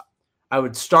that I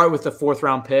would start with the 4th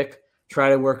round pick, try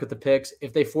to work with the picks.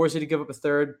 If they force you to give up a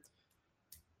 3rd,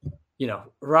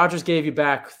 Rodgers gave you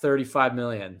back $35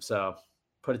 million. So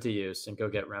put it to use and go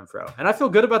get Renfroe. And I feel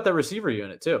good about that receiver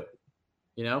unit too.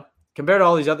 Compared to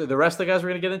all these the rest of the guys we're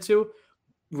going to get into,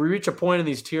 we reach a point in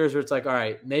these tiers where it's like, all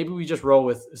right, maybe we just roll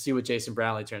with, see what Jason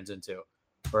Brownlee turns into,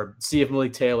 or see if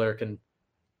Malik Taylor can,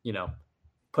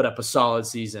 put up a solid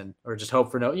season, or just hope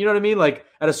for no, you know what I mean? Like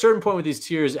at a certain point with these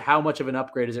tiers, how much of an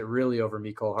upgrade is it really over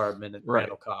Mecole Hardman and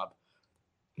Randall Cobb?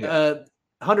 Yeah.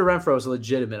 Hunter Renfrow is a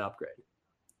legitimate upgrade,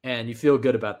 and you feel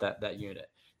good about that unit.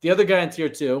 The other guy in tier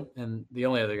 2, and the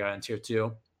only other guy in tier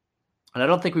 2, and I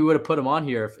don't think we would have put him on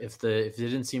here if it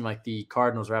didn't seem like the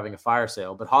Cardinals were having a fire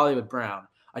sale, but Hollywood Brown.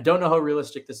 I don't know how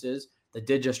realistic this is. They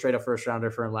did just trade a 1st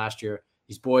rounder for him last year.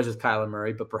 He's boys with Kyler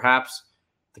Murray, but perhaps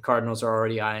the Cardinals are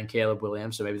already eyeing Caleb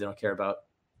Williams, so maybe they don't care about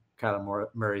Kyler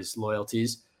Murray's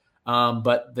loyalties.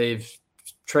 But they've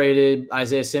traded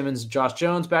Isaiah Simmons and Josh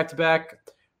Jones back-to-back.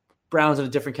 Brown's in a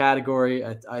different category.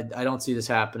 I don't see this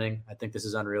happening. I think this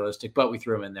is unrealistic, but we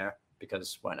threw him in there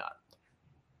because why not?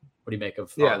 What do you make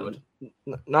of Hollywood?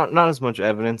 Not as much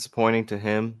evidence pointing to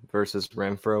him versus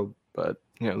Renfrow, but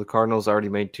the Cardinals already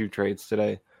made 2 trades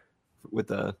today with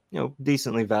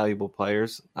decently valuable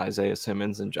players, Isaiah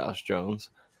Simmons and Josh Jones.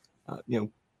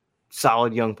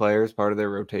 Solid young players, part of their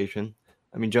rotation.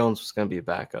 I mean, Jones was going to be a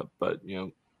backup, but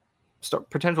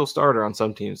potential starter on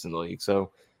some teams in the league.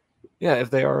 So yeah, if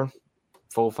they are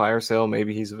full fire sale,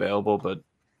 maybe he's available, but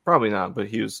probably not. But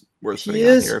he was worth putting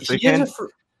on here if they can.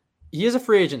 He is a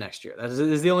free agent next year. That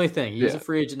is the only thing. He is a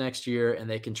free agent next year, and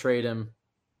they can trade him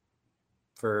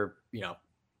for,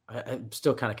 I'm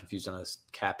still kind of confused on this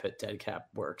cap hit, dead cap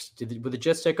works. Would the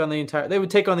Jets take on the entire – they would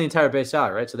take on the entire base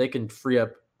salary, right? So they can free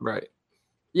up – right.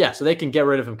 Yeah, so they can get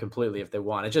rid of him completely if they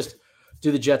want. It just –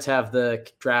 do the Jets have the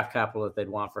draft capital that they'd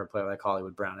want for a player like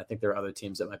Hollywood Brown? I think there are other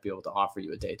teams that might be able to offer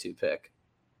you a day 2 pick.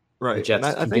 Right. The Jets,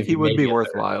 I think he would be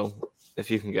worthwhile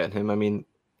if you can get him. I mean,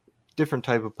 different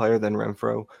type of player than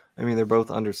Renfrow. I mean, they're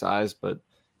both undersized, but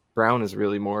Brown is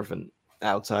really more of an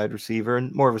outside receiver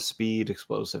and more of a speed,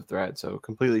 explosive threat. So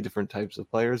completely different types of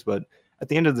players. But at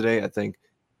the end of the day, I think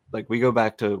we go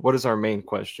back to what is our main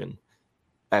question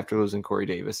after losing Corey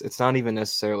Davis. It's not even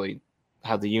necessarily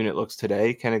how the unit looks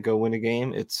today. Can it go win a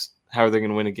game? It's how are they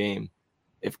going to win a game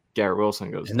if Garrett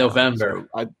Wilson goes in November?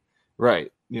 So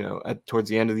right. Towards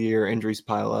the end of the year, injuries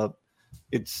pile up.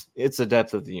 It's the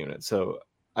depth of the unit. So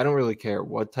I don't really care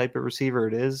what type of receiver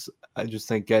it is. I just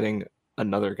think getting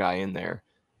another guy in there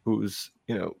who's,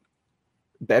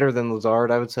 better than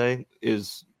Lazard, I would say,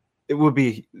 it would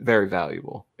be very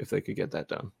valuable if they could get that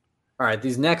done. All right.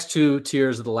 These next 2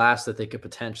 tiers are the last that they could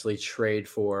potentially trade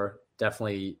for.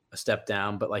 Definitely a step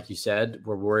down. But like you said,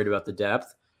 we're worried about the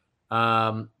depth.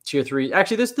 Tier 3.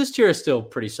 Actually, this tier is still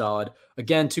pretty solid.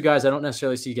 Again, 2 guys I don't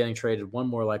necessarily see getting traded. One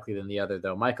more likely than the other,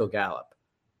 though. Michael Gallup.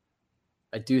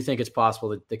 I do think it's possible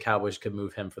that the Cowboys could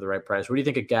move him for the right price. What do you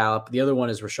think of Gallup? The other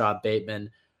one is Rashad Bateman.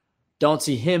 Don't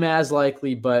see him as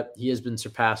likely, but he has been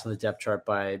surpassed on the depth chart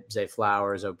by Zay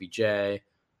Flowers, OBJ. I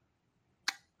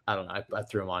don't know. I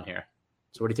threw him on here.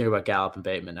 So what do you think about Gallup and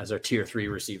Bateman as our tier 3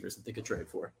 receivers that they could trade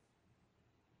for?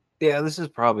 Yeah, this is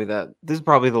probably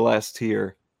the last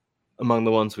tier among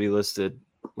the ones we listed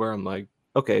where I'm like,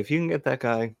 okay, if you can get that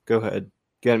guy, go ahead,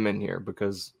 get him in here,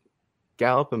 because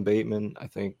Gallup and Bateman, I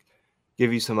think,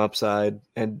 give you some upside.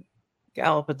 And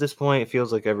Gallup at this point, it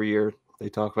feels like every year they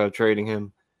talk about trading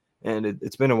him. And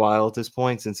it's been a while at this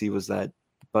point since he was that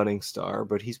budding star,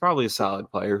 but he's probably a solid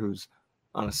player who's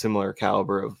on a similar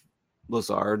caliber of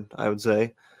Lazard, I would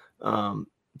say.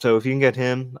 So if you can get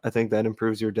him, I think that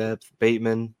improves your depth.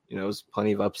 Bateman, is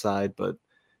plenty of upside, but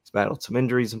he's battled some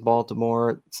injuries in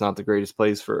Baltimore. It's not the greatest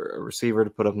place for a receiver to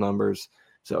put up numbers.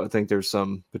 So I think there's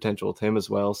some potential with him as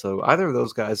well. So either of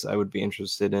those guys I would be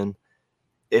interested in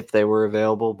if they were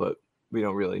available, but we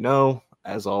don't really know,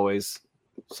 as always.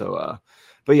 So,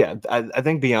 but yeah, I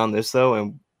think beyond this, though,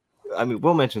 and I mean,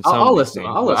 we'll mention some. I'll listen.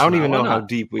 I don't even know how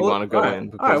deep we want to go in,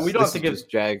 because we don't have to just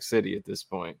Jag City at this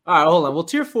point. All right, hold on. Well,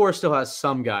 tier 4 still has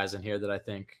some guys in here that I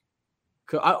think.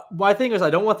 My thing is, I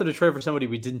don't want them to trade for somebody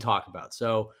we didn't talk about.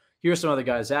 So here's some other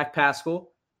guys: Zach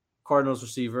Pascal, Cardinals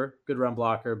receiver, good run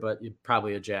blocker, but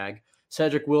probably a Jag.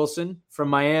 Cedric Wilson from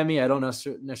Miami. I don't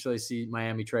necessarily see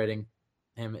Miami trading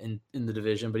him in the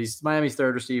division, but he's Miami's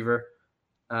 3rd receiver.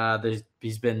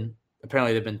 He's been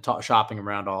apparently they've been shopping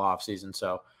around all offseason,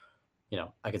 so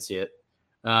I could see it.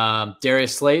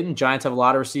 Darius Slayton. Giants have a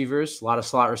lot of receivers, a lot of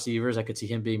slot receivers. I could see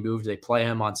him being moved. They play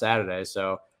him on Saturday,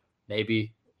 so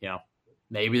maybe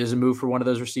there's a move for one of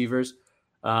those receivers.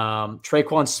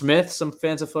 Traquan Smith, some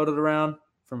fans have floated around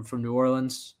from New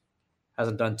Orleans.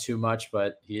 Hasn't done too much,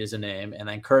 but he is a name. And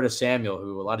then Curtis Samuel,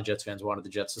 who a lot of Jets fans wanted the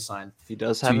Jets to sign. He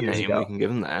does have a name. We can give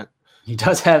him that. He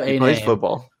does have a name. He plays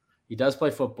football. He does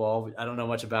play football. I don't know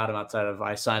much about him outside of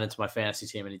I signed into my fantasy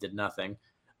team and he did nothing.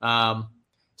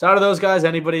 So out of those guys,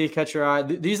 anybody catch your eye?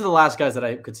 These are the last guys that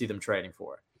I could see them trading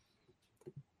for.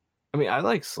 I mean, I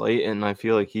like Slayton. I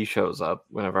feel like he shows up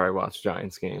whenever I watch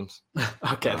Giants games.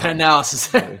 Okay, that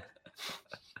analysis.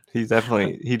 He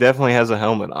definitely has a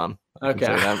helmet on.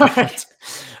 Okay.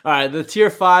 All right. The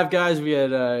tier 5 guys, we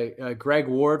had Greg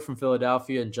Ward from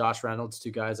Philadelphia and Josh Reynolds,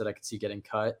 2 guys that I could see getting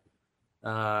cut.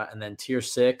 And then tier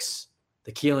 6,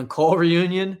 the Keelan Cole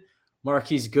reunion,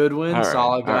 Marquise Goodwin,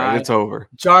 solid guy. All right, it's over.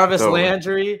 Jarvis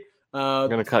Landry. I'm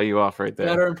going to cut you off right there.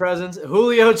 Veteran presence.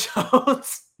 Julio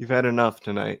Jones. You've had enough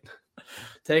tonight.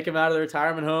 Take him out of the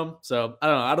retirement home. So, I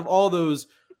don't know. Out of all those,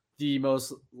 the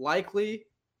most likely,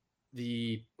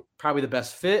 probably the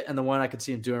best fit, and the one I could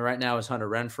see him doing right now is Hunter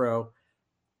Renfrow.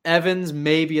 Evans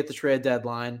maybe at the trade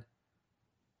deadline.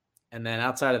 And then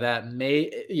outside of that,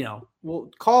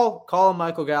 we'll call on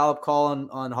Michael Gallup, call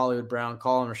on Hollywood Brown,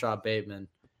 call on Rashad Bateman.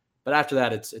 But after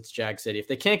that, it's Jag City. If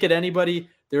they can't get anybody,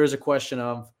 there is a question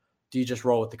of, do you just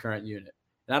roll with the current unit?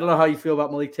 And I don't know how you feel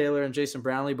about Malik Taylor and Jason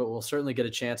Brownlee, but we'll certainly get a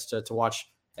chance to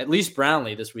watch at least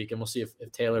Brownlee this week, and we'll see if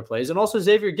Taylor plays. And also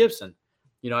Xavier Gibson.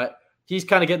 He's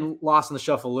kind of getting lost in the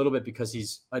shuffle a little bit because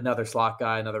he's another slot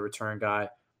guy, another return guy.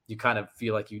 You kind of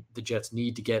feel like the Jets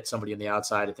need to get somebody on the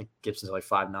outside. I think Gibson's like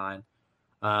 5'9".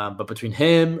 But between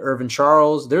him, Irvin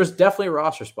Charles, there's definitely a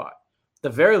roster spot. At the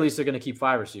very least, they're going to keep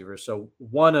 5 receivers. So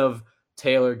one of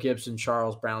Taylor, Gibson,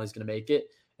 Charles, Brownlee's going to make it.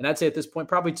 And I'd say at this point,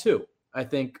 probably 2. I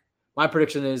think my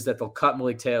prediction is that they'll cut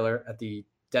Malik Taylor at the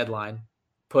deadline,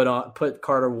 put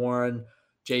Carter Warren,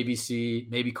 JBC,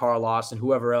 maybe Carl Lawson,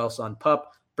 whoever else on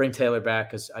PUP, bring Taylor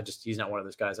back because he's not one of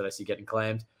those guys that I see getting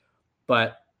claimed.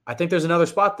 But I think there's another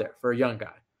spot there for a young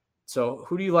guy. So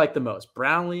who do you like the most?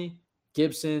 Brownlee,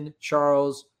 Gibson,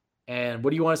 Charles, and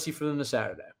what do you want to see from them this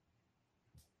Saturday?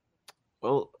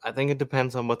 Well, I think it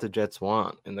depends on what the Jets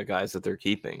want and the guys that they're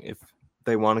keeping. If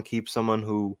they want to keep someone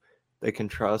who they can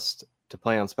trust to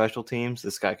play on special teams,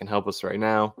 this guy can help us right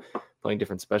now, playing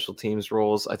different special teams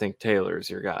roles. I think Taylor is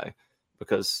your guy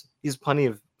because he's plenty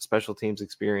of special teams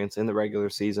experience in the regular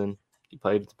season. He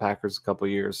played with the Packers a couple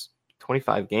years,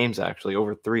 25 games actually,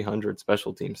 over 300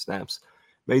 special team snaps,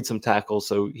 made some tackles.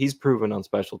 So he's proven on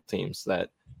special teams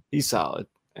that he's solid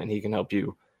and he can help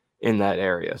you in that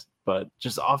area. But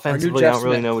just offensively, I don't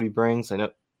really know what he brings. I know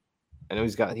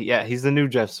he's the new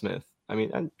Jeff Smith. I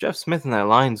mean, Jeff Smith in that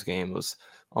Lions game was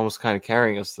almost kind of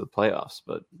carrying us to the playoffs,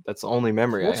 but that's the only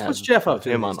memory I have. What's Jeff up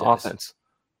to him on offense?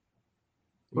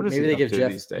 What is maybe they give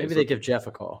Jeff? Maybe they give Jeff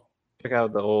a call. Check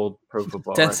out the old Pro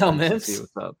Football. Denzel Mims. See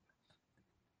what's up.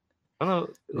 I don't know.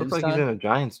 It looks like he's in a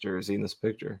Giants jersey in this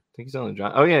picture. I think he's on the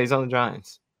Giants. Oh yeah, he's on the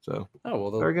Giants. So there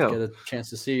we go. Get a chance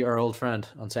to see our old friend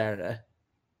on Saturday.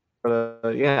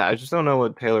 But yeah, I just don't know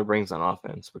what Taylor brings on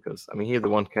offense because he had the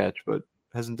one catch, but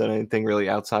hasn't done anything really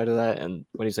outside of that. And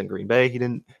when he's in Green Bay, he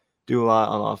didn't do a lot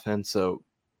on offense. So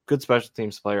good special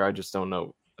teams player. I just don't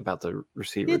know about the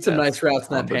receiver. He had some nice routes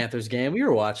in that Panthers game. We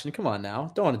were watching. Come on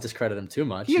now. Don't want to discredit him too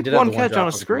much. He had one catch on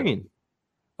a screen.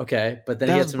 Okay, but then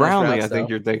he had some Brownlee, nice routes, I think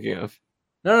you're thinking of.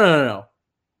 No.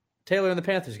 Taylor in the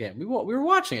Panthers game. We were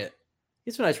watching it.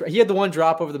 He had some nice. He had the one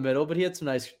drop over the middle, but he had some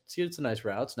nice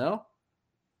routes. No.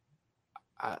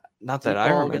 Not that I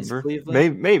remember.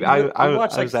 Maybe I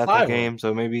was at the game,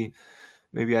 so maybe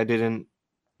I didn't.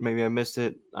 Maybe I missed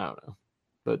it. I don't know.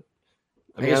 But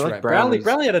I like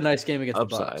Brownlee had a nice game against the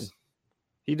Bucs.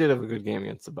 He did have a good game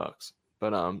against the Bucs,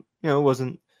 but it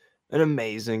wasn't an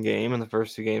amazing game in the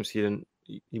first 2 games. He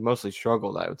mostly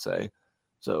struggled, I would say.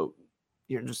 So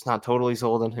you're just not totally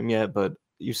sold on him yet, but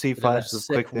you see flashes of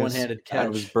quickness, one-handed catch. Out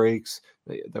of his breaks,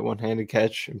 the one-handed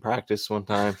catch in practice one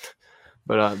time.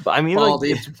 But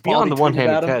Baldy, beyond the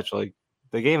one-handed catch, like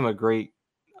they gave him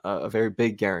a very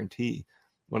big guarantee,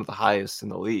 one of the highest in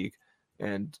the league,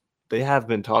 and they have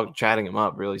been chatting him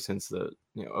up really since the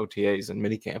OTAs and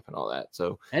minicamp and all that.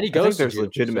 So and he goes. There's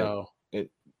legitimate, which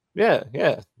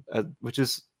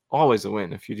is always a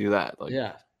win if you do that. Like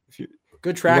if you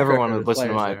good track. You never want to listen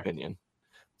to my opinion.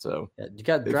 So you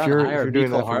got if you're doing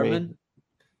that for me,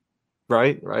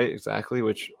 right, exactly.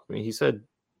 Which he said.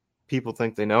 People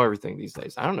think they know everything these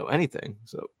days. I don't know anything,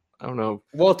 so I don't know.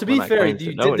 Well, to be fair,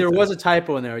 there was a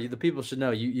typo in there. The people should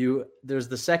know. There's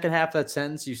the second half of that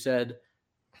sentence. You said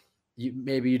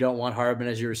maybe you don't want Hardman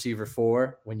as your receiver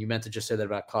 4 when you meant to just say that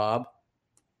about Cobb.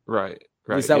 Right.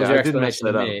 At least that was your explanation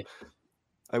to me.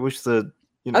 I wish the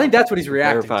I think that's what he's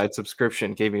reacting verified to.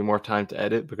 subscription gave me more time to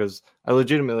edit because I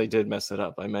legitimately did mess it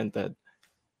up. I meant that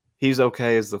he's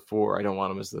okay as the 4. I don't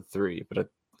want him as the 3, but I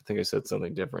think I said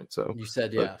something different. So you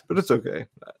said, yeah, but it's okay.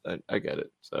 I get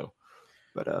it. So,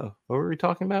 but what were we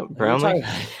talking about? Brownlee.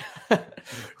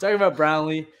 Talking about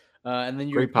Brownlee, and then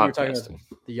you were talking about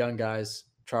the young guys,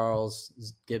 Charles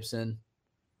Gibson.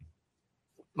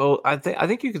 Well, I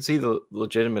think you can see the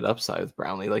legitimate upside with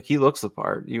Brownlee. Like, he looks the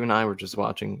part. You and I were just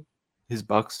watching his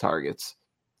Bucks targets,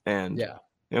 and yeah,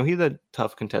 he had a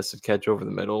tough contested catch over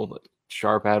the middle,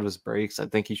 sharp out of his breaks. I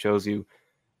think he shows you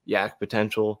yak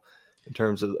potential in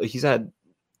terms of he's had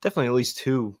definitely at least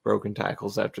 2 broken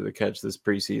tackles after the catch this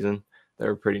preseason. They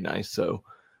were pretty nice. So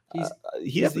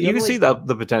you can see the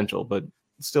potential, but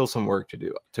still some work to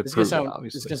do to prove it,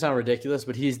 obviously. It's going to sound ridiculous,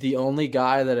 but he's the only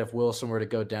guy that if Wilson were to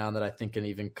go down that I think can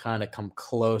even kind of come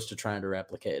close to trying to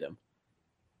replicate him.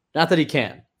 Not that he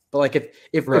can, but like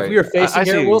if we were facing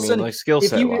Garrett Wilson, like skill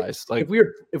set wise, like if we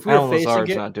were facing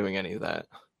Lazard's not doing any of that.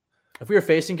 If we were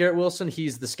facing Garrett Wilson,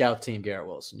 he's the scout team Garrett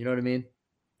Wilson. You know what I mean?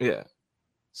 Yeah.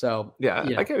 So yeah,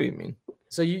 I get what you mean.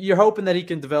 So you're hoping that he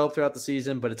can develop throughout the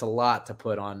season, but it's a lot to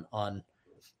put on an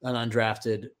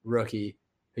undrafted rookie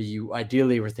who you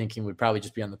ideally were thinking would probably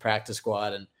just be on the practice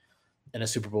squad and in a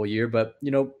Super Bowl year. But,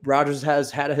 Rodgers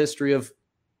has had a history of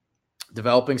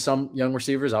developing some young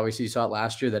receivers. Obviously, you saw it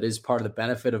last year. That is part of the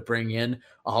benefit of bringing in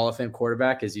a Hall of Fame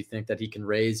quarterback, is you think that he can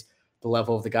raise the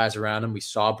level of the guys around him. We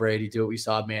saw Brady do it. We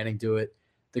saw Manning do it.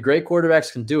 The great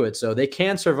quarterbacks can do it. So they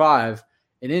can survive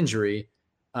an injury.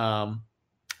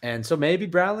 And so maybe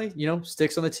Brownlee,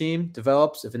 sticks on the team,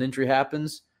 develops. If an injury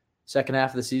happens, second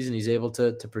half of the season, he's able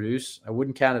to produce. I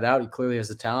wouldn't count it out. He clearly has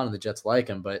the talent, and the Jets like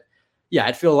him. But, yeah,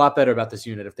 I'd feel a lot better about this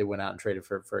unit if they went out and traded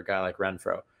for a guy like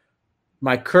Renfrow.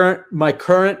 My current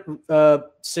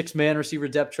 6-man receiver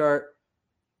depth chart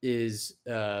is,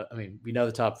 we know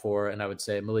the top 4, and I would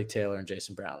say Malik Taylor and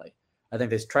Jason Brownlee. I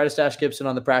think they try to stash Gibson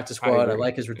on the practice squad. I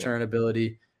like his return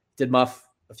ability. Did muff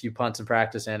a few punts in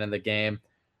practice and in the game.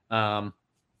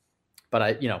 But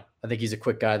I think he's a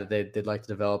quick guy that they'd like to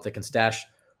develop. They can stash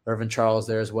Irvin Charles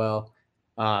there as well.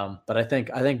 But I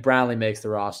think Brownlee makes the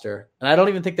roster, and I don't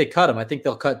even think they cut him. I think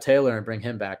they'll cut Taylor and bring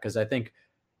him back because I think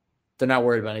they're not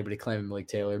worried about anybody claiming Malik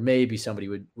Taylor. Maybe somebody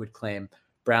would claim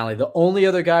Brownlee. The only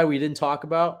other guy we didn't talk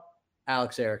about,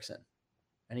 Alex Erickson.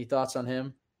 Any thoughts on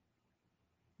him?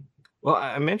 Well,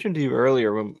 I mentioned to you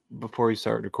earlier before we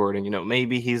started recording,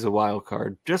 maybe he's a wild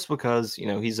card just because,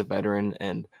 he's a veteran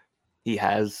and he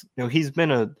has, he's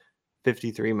been a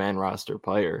 53-man roster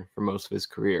player for most of his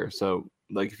career. So,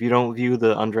 like, if you don't view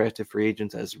the undrafted free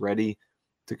agents as ready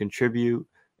to contribute,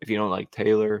 if you don't like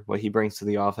Taylor, what he brings to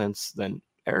the offense, then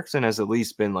Erickson has at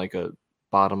least been like a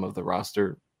bottom of the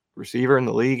roster receiver in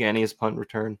the league, and he has punt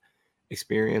return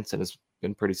experience and has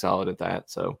been pretty solid at that.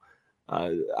 So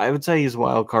I would say he's a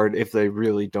wild card if they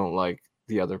really don't like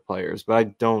the other players, but I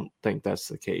don't think that's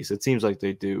the case. It seems like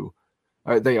they do.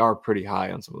 They are pretty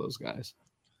high on some of those guys.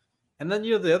 And then,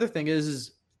 the other thing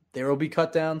is there will be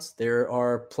cut downs. There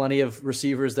are plenty of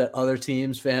receivers that other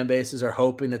teams' fan bases are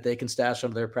hoping that they can stash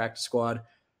on their practice squad.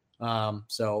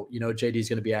 So, JD is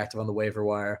going to be active on the waiver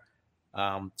wire.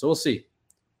 So we'll see.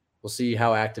 We'll see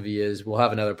how active he is. We'll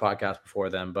have another podcast before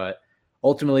then, but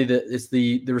ultimately it's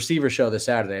the receiver show this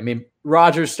Saturday. I mean,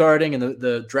 Rodgers starting and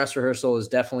the dress rehearsal is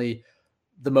definitely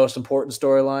the most important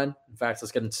storyline. In fact,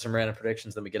 let's get into some random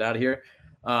predictions, then we get out of here.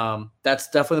 That's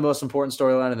definitely the most important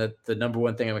storyline and the number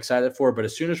one thing I'm excited for. But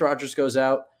as soon as Rodgers goes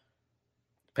out,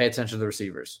 pay attention to the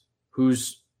receivers.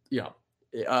 Who's,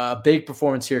 a big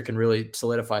performance here can really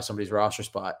solidify somebody's roster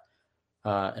spot,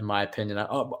 in my opinion. I'm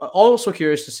also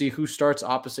curious to see who starts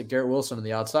opposite Garrett Wilson on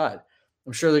the outside.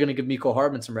 I'm sure they're going to give Mecole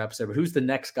Hardman some reps there, but who's the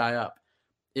next guy up?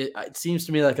 It seems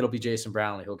to me like it'll be Jason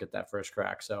Brownlee who'll get that first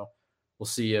crack. So we'll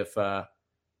see if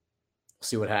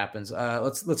see what happens.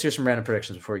 Let's hear some random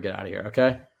predictions before we get out of here.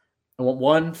 Okay, I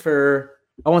want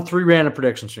 3 random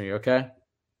predictions from you. Okay,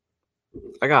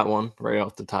 I got one right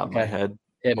off the top of my head.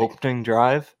 Opening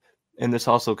drive, and this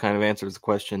also kind of answers the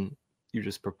question you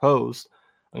just proposed.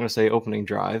 I'm going to say opening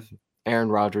drive, Aaron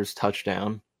Rodgers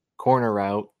touchdown, corner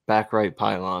route, back right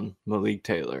pylon, Malik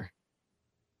Taylor.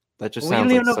 That just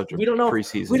sounds like such a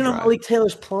preseason. We don't know Malik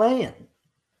Taylor's playing.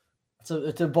 It's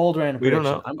a bold random prediction. We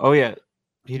don't know. Oh yeah,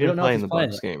 he didn't play in the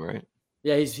Bucks game, right?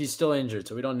 Yeah, he's still injured,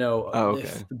 so we don't know. Oh, okay.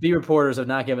 The B reporters have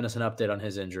not given us an update on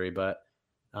his injury, but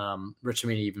Rich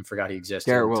Amini even forgot he existed.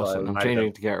 Garrett Wilson. I'm changing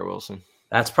it to Garrett Wilson.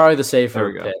 That's probably the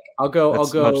safer pick. I'll go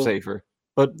much safer.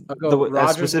 But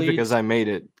as specific leads, as I made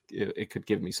it, it could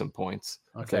give me some points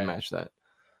if they match that.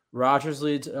 Rodgers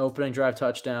leads opening drive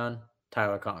touchdown,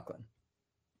 Tyler Conklin.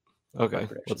 Okay.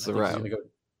 What's the route?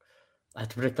 I have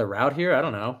to predict the route here. I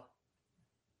don't know.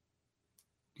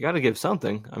 You got to give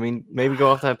something. I mean, maybe go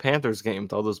off that Panthers game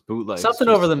with all those bootlegs. Something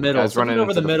over the middle. Something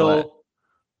over the middle.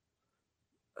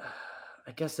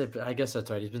 I guess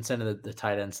that's right. He's been sending the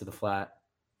tight ends to the flat.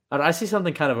 I see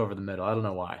something kind of over the middle. I don't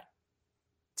know why.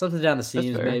 Something down the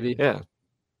seams, maybe. Yeah.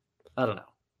 I don't know.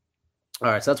 All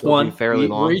right, so that's one. Fairly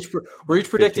long. We're each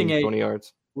predicting 20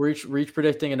 yards. We're each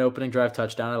predicting an opening drive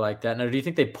touchdown. I like that. Now, do you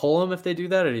think they pull him if they do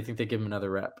that, or do you think they give him another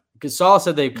rep? Because Saleh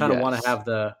said they kind of want to have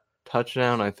the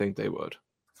touchdown. I think they would.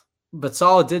 But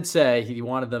Saleh did say he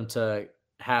wanted them to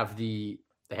have the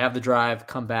drive,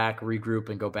 come back, regroup,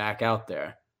 and go back out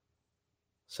there.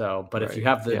 So, but if you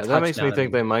have the that makes me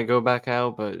think they might go back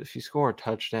out. But if you score a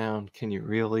touchdown, can you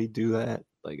really do that?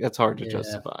 Like, that's hard to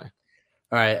justify.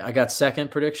 All right, I got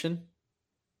second prediction.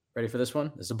 Ready for this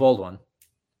one? It's a bold one.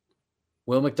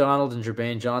 Will McDonald and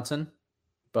Jermaine Johnson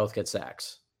both get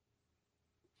sacks.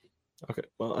 Okay.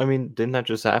 Well, I mean, didn't that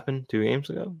just happen 2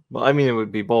 games ago? Well, I mean, it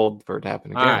would be bold for it to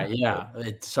happen again. All right, yeah.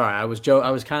 Sorry, I was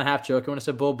kind of half joking when I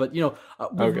said bold, but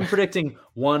we've been predicting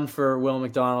one for Will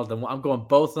McDonald, and I'm going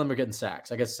both of them are getting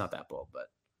sacks. I guess it's not that bold, but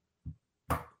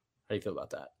how do you feel about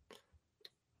that?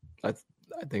 I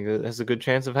think it has a good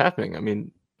chance of happening. I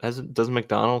mean, doesn't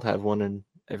McDonald have one in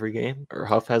every game, or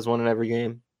Huff has one in every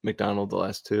game? McDonald the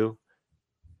last 2,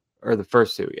 or the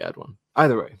first 2 he had one.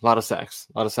 Either way, a lot of sacks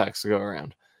to go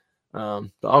around. But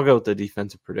I'll go with the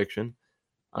defensive prediction.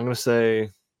 I'm going to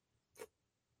say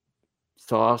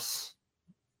Sauce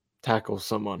tackles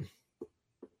someone.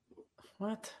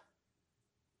 What?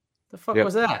 The fuck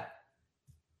was that?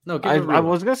 No, I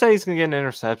was going to say he's going to get an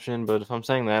interception, but if I'm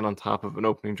saying that on top of an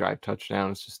opening drive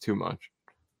touchdown, it's just too much.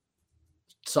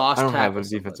 Sauce I don't have a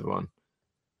defensive one.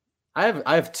 I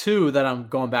have 2 that I'm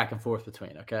going back and forth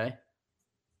between, okay?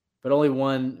 But only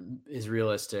one is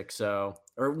realistic, so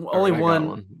only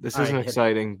one. This isn't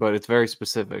exciting, but it's very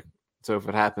specific. So if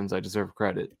it happens, I deserve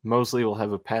credit. Mosley will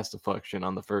have a pass deflection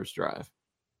on the first drive.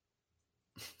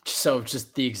 So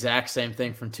just the exact same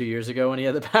thing from 2 years ago when he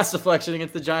had the pass deflection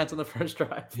against the Giants on the first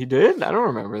drive. He did? I don't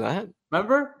remember that.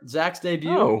 Remember Zach's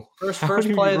debut? No.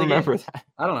 First play of the game. That?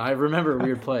 I don't know. I remember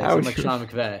weird plays. I'm like Sean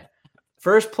McVay.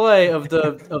 First play of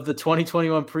the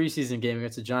 2021 preseason game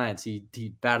against the Giants, he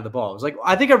batted the ball. It was like,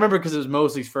 I think I remember because it was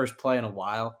Mosley's first play in a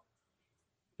while.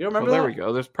 You don't remember that? There we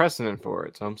go. There's precedent for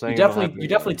it. So I'm saying you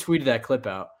definitely tweeted that clip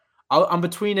out. I'm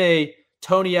between a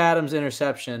Tony Adams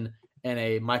interception and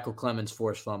a Michael Clemens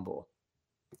forced fumble.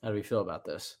 How do we feel about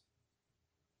this?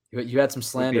 You had some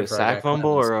slander for a sack fumble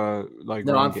or like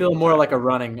no. I'm feeling more like a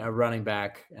running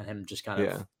back and him just kind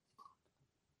of.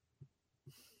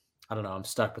 I don't know. I'm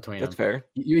stuck between them. That's fair.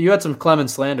 You had some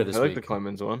Clemens slander this week. I like the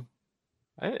Clemens one.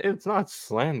 It's not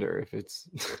slander if it's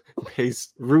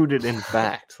rooted in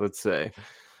fact, let's say.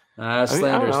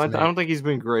 Slander. I don't think he's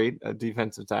been great at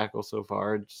defensive tackle so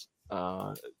far. Just,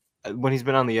 when he's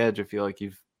been on the edge, I feel like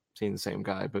you've seen the same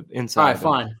guy. But inside, all right,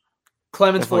 fine.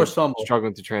 Clemens forced fumble.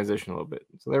 Struggling to transition a little bit.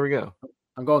 So there we go.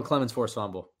 I'm going Clemens forced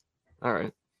fumble. All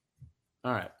right.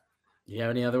 You have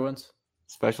any other ones?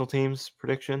 Special teams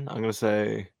prediction? I'm going to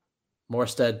say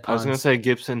Morstead punts. I was going to say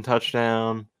Gibson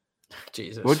touchdown.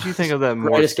 Jesus. What do you think of that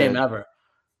greatest game ever?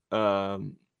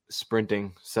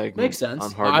 Sprinting segment. Makes sense.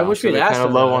 On Hard I wish we'd asked kind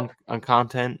of low on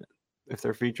content if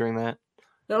they're featuring that.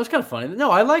 No, it's kind of funny.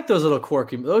 No, I like those little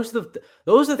quirky. Those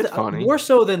are funny. more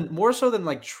so than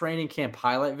like training camp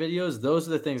highlight videos. Those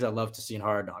are the things I love to see in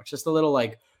Hard Knocks. Just the little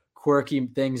like quirky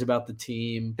things about the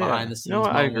team behind the scenes. No,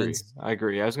 I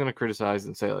agree. I was going to criticize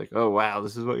and say like, "Oh wow,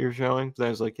 this is what you're showing." But I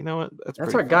was like, you know what?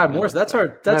 That's our guy Morse. That's our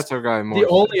guy Morse. The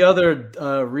only other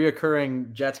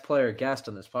reoccurring Jets player guest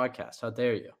on this podcast. How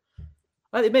dare you?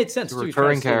 It made sense. It's a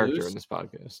recurring character in this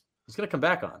podcast. He's going to come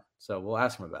back on, so we'll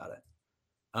ask him about it.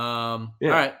 All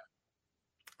right.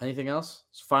 Anything else?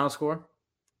 Final score?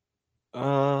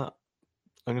 I'm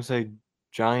gonna say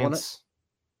Giants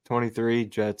 23,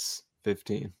 Jets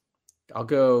 15. I'll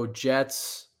go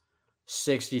Jets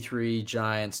 63,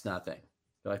 Giants nothing.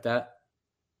 You like that?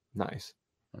 Nice.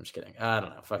 I'm just kidding. I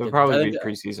don't know. It'll probably be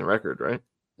preseason record, right?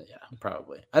 Yeah,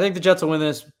 probably. I think the Jets will win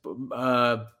this.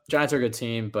 Giants are a good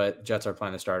team, but Jets are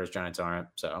playing the starters. Giants aren't.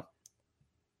 So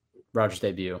Rodgers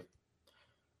debut.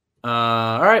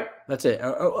 All right, that's it.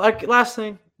 Last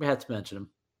thing, we had to mention him.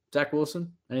 Zach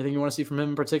Wilson. Anything you want to see from him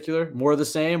in particular? More of the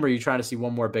same, or are you trying to see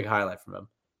one more big highlight from him?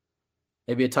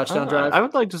 Maybe a touchdown drive? I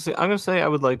would like to see. I'm going to say I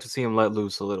would like to see him let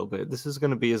loose a little bit. This is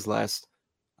going to be his last,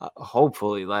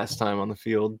 hopefully last time on the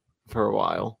field for a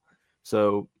while.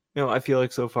 So, I feel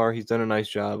like so far he's done a nice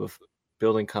job of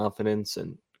building confidence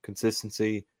and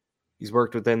consistency. He's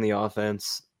worked within the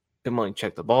offense. Didn't want to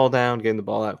check the ball down, getting the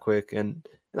ball out quick, and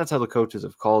that's how the coaches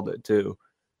have called it too.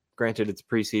 granted, it's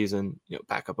preseason,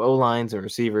 backup O-lines and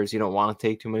receivers. You don't want to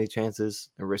take too many chances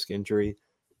and risk injury,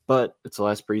 but it's the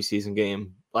last preseason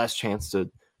game, last chance to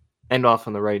end off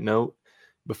on the right note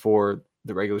before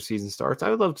the regular season starts. I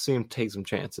would love to see him take some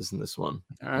chances in this one.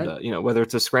 All right. And, whether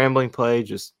it's a scrambling play,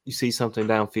 just you see something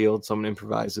downfield, someone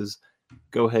improvises,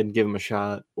 go ahead and give him a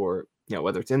shot, or,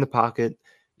 whether it's in the pocket,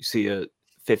 you see a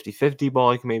 50-50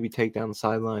 ball, you can maybe take down the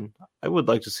sideline. I would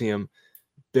like to see him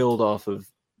build off of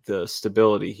the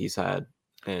stability he's had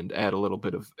and add a little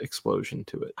bit of explosion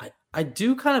to it. I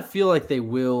do kind of feel like they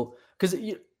will, because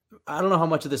I don't know how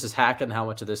much of this is Hackett and how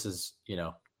much of this is,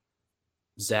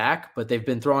 Zach, but they've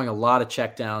been throwing a lot of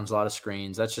checkdowns, a lot of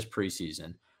screens. That's just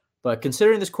preseason. But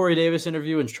considering this Corey Davis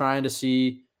interview and trying to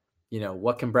see,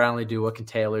 what can Brownlee do? What can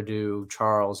Taylor do?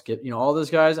 Charles, all those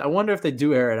guys. I wonder if they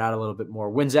do air it out a little bit more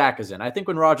when Zach is in. I think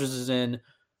when Rodgers is in,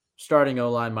 starting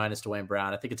O-line minus Dwayne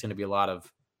Brown, I think it's going to be a lot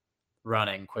of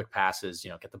running, quick passes,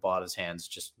 get the ball out of his hands,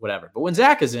 just whatever. But when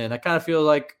Zach is in, I kind of feel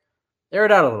like air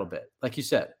it out a little bit. Like you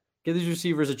said, give these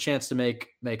receivers a chance to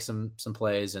make some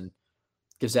plays and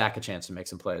give Zach a chance to make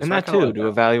some plays. And that too, like to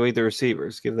evaluate the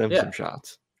receivers, give them some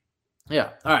shots. Yeah.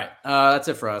 All right. That's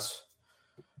it for us.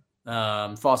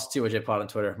 Follow us at TYJ Pod on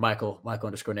Twitter. Michael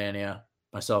 _Nania.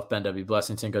 Myself, Ben W.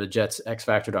 Blessington. Go to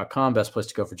jetsxfactor.com. Best place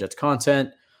to go for Jets content.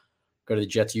 Go to the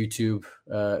Jets YouTube,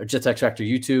 Jets X Factor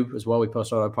YouTube as well. We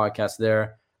post all our podcasts there.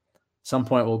 At some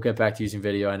point, we'll get back to using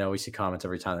video. I know we see comments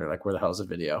every time. They're like, where the hell is the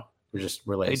video? We're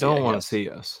lazy. They don't want to see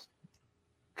us.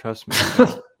 Trust me.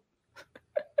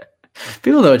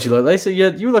 People know what you look like. So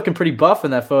you were looking pretty buff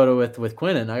in that photo with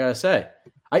Quinnen, I got to say.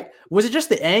 Was it just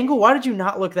the angle? Why did you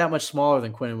not look that much smaller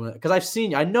than Quinnen? Because I've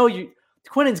seen you. I know you.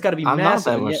 Quinnen's got to be massive. I'm not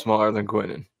that much smaller than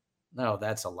Quinnen. No,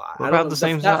 that's a lot. We're about the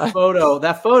same size.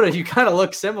 That photo, you kind of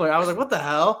look similar. I was like, what the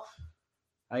hell?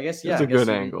 I guess, yeah. It's a good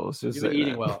angle. It's just you've been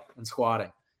eating well and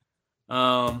squatting.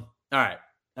 All right.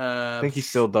 I think he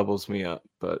still doubles me up,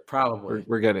 but probably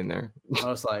we're getting there.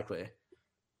 Most likely.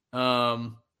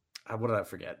 What did I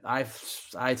forget?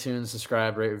 iTunes,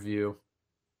 subscribe, rate, review.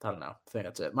 I don't know. I think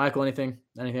that's it. Michael, anything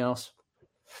else?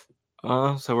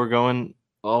 So we're going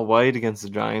all white against the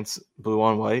Giants, blue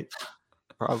on white,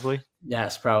 probably.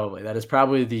 Yes, probably. That is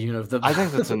probably the I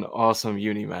think that's an awesome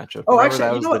uni matchup. Oh, actually,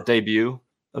 that was the debut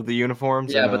of the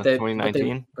uniforms. Yeah, in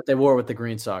 2019. But they wore it with the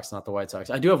Green Sox, not the White Sox.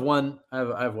 I do have one.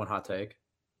 I have one hot take.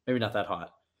 Maybe not that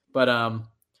hot, but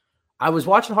I was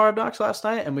watching Hard Knocks last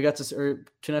night, and we got to or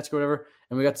Chinetsk or whatever,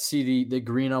 and we got to see the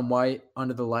green on white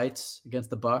under the lights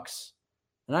against the Bucks.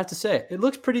 And I have to say, it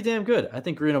looks pretty damn good. I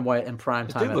think green and white in prime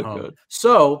time at home. Good.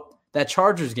 So that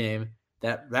Chargers game,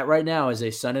 that right now is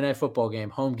a Sunday Night Football game,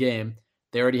 home game.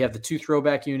 They already have the 2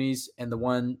 throwback unis and the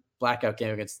 1 blackout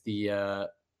game against the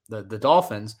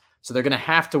Dolphins. So they're going to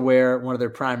have to wear one of their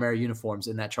primary uniforms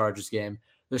in that Chargers game.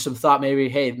 There's some thought maybe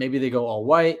they go all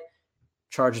white,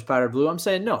 Chargers powdered blue. I'm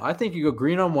saying no. I think you go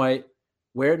green on white,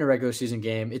 wear it in a regular season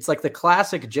game. It's like the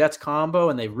classic Jets combo,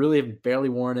 and they really have barely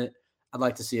worn it. I'd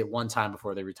like to see it one time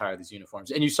before they retire these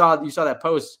uniforms. And you saw that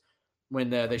post when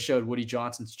they showed Woody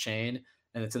Johnson's chain,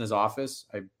 and it's in his office.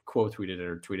 I quote tweeted it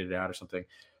or tweeted it out or something.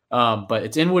 But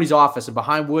it's in Woody's office, and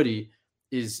behind Woody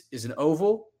is an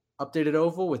oval, updated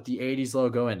oval with the 80s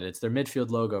logo in it. It's their midfield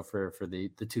logo for the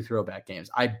 2 throwback games.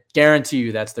 I guarantee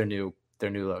you that's their new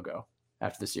logo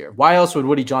after this year. Why else would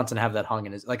Woody Johnson have that hung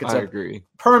in his I agree.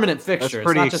 Permanent fixture. That's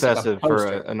pretty excessive for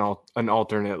an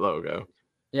alternate logo.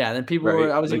 Yeah, and then people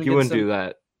were. I was like, you wouldn't do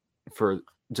that for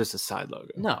just a side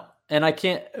logo. No, and I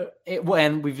can't.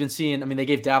 And we've been seeing. I mean, they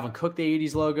gave Dalvin Cook the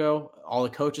 '80s logo. All the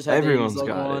coaches had. Everyone's the 80s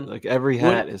logo got on. it. Like every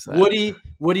hat is that. Woody,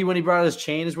 when he brought out his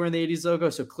chain, is wearing the '80s logo.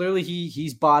 So clearly,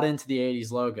 he's bought into the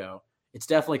 '80s logo. It's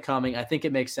definitely coming. I think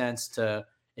it makes sense to,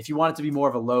 if you want it to be more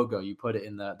of a logo, you put it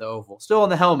in the oval. Still on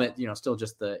the helmet, still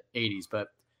just the '80s, but.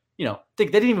 They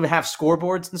didn't even have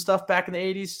scoreboards and stuff back in the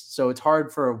 80s, so it's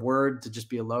hard for a word to just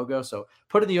be a logo. So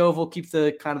put it in the oval, keep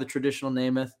the kind of the traditional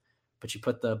Namath, but you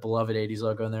put the beloved 80s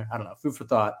logo in there. I don't know. Food for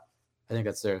thought. I think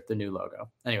that's the new logo.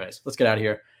 Anyways, let's get out of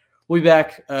here. We'll be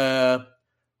back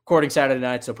recording Saturday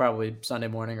night, so probably Sunday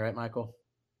morning, right, Michael?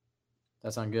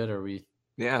 That sound good? Or are we?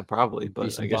 Yeah, probably,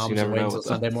 but I guess you never know. Until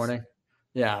Sunday morning.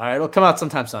 Yeah, all right. It'll come out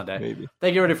sometime Sunday. Maybe.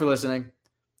 Thank you everybody for listening.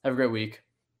 Have a great week.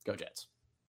 Go Jets.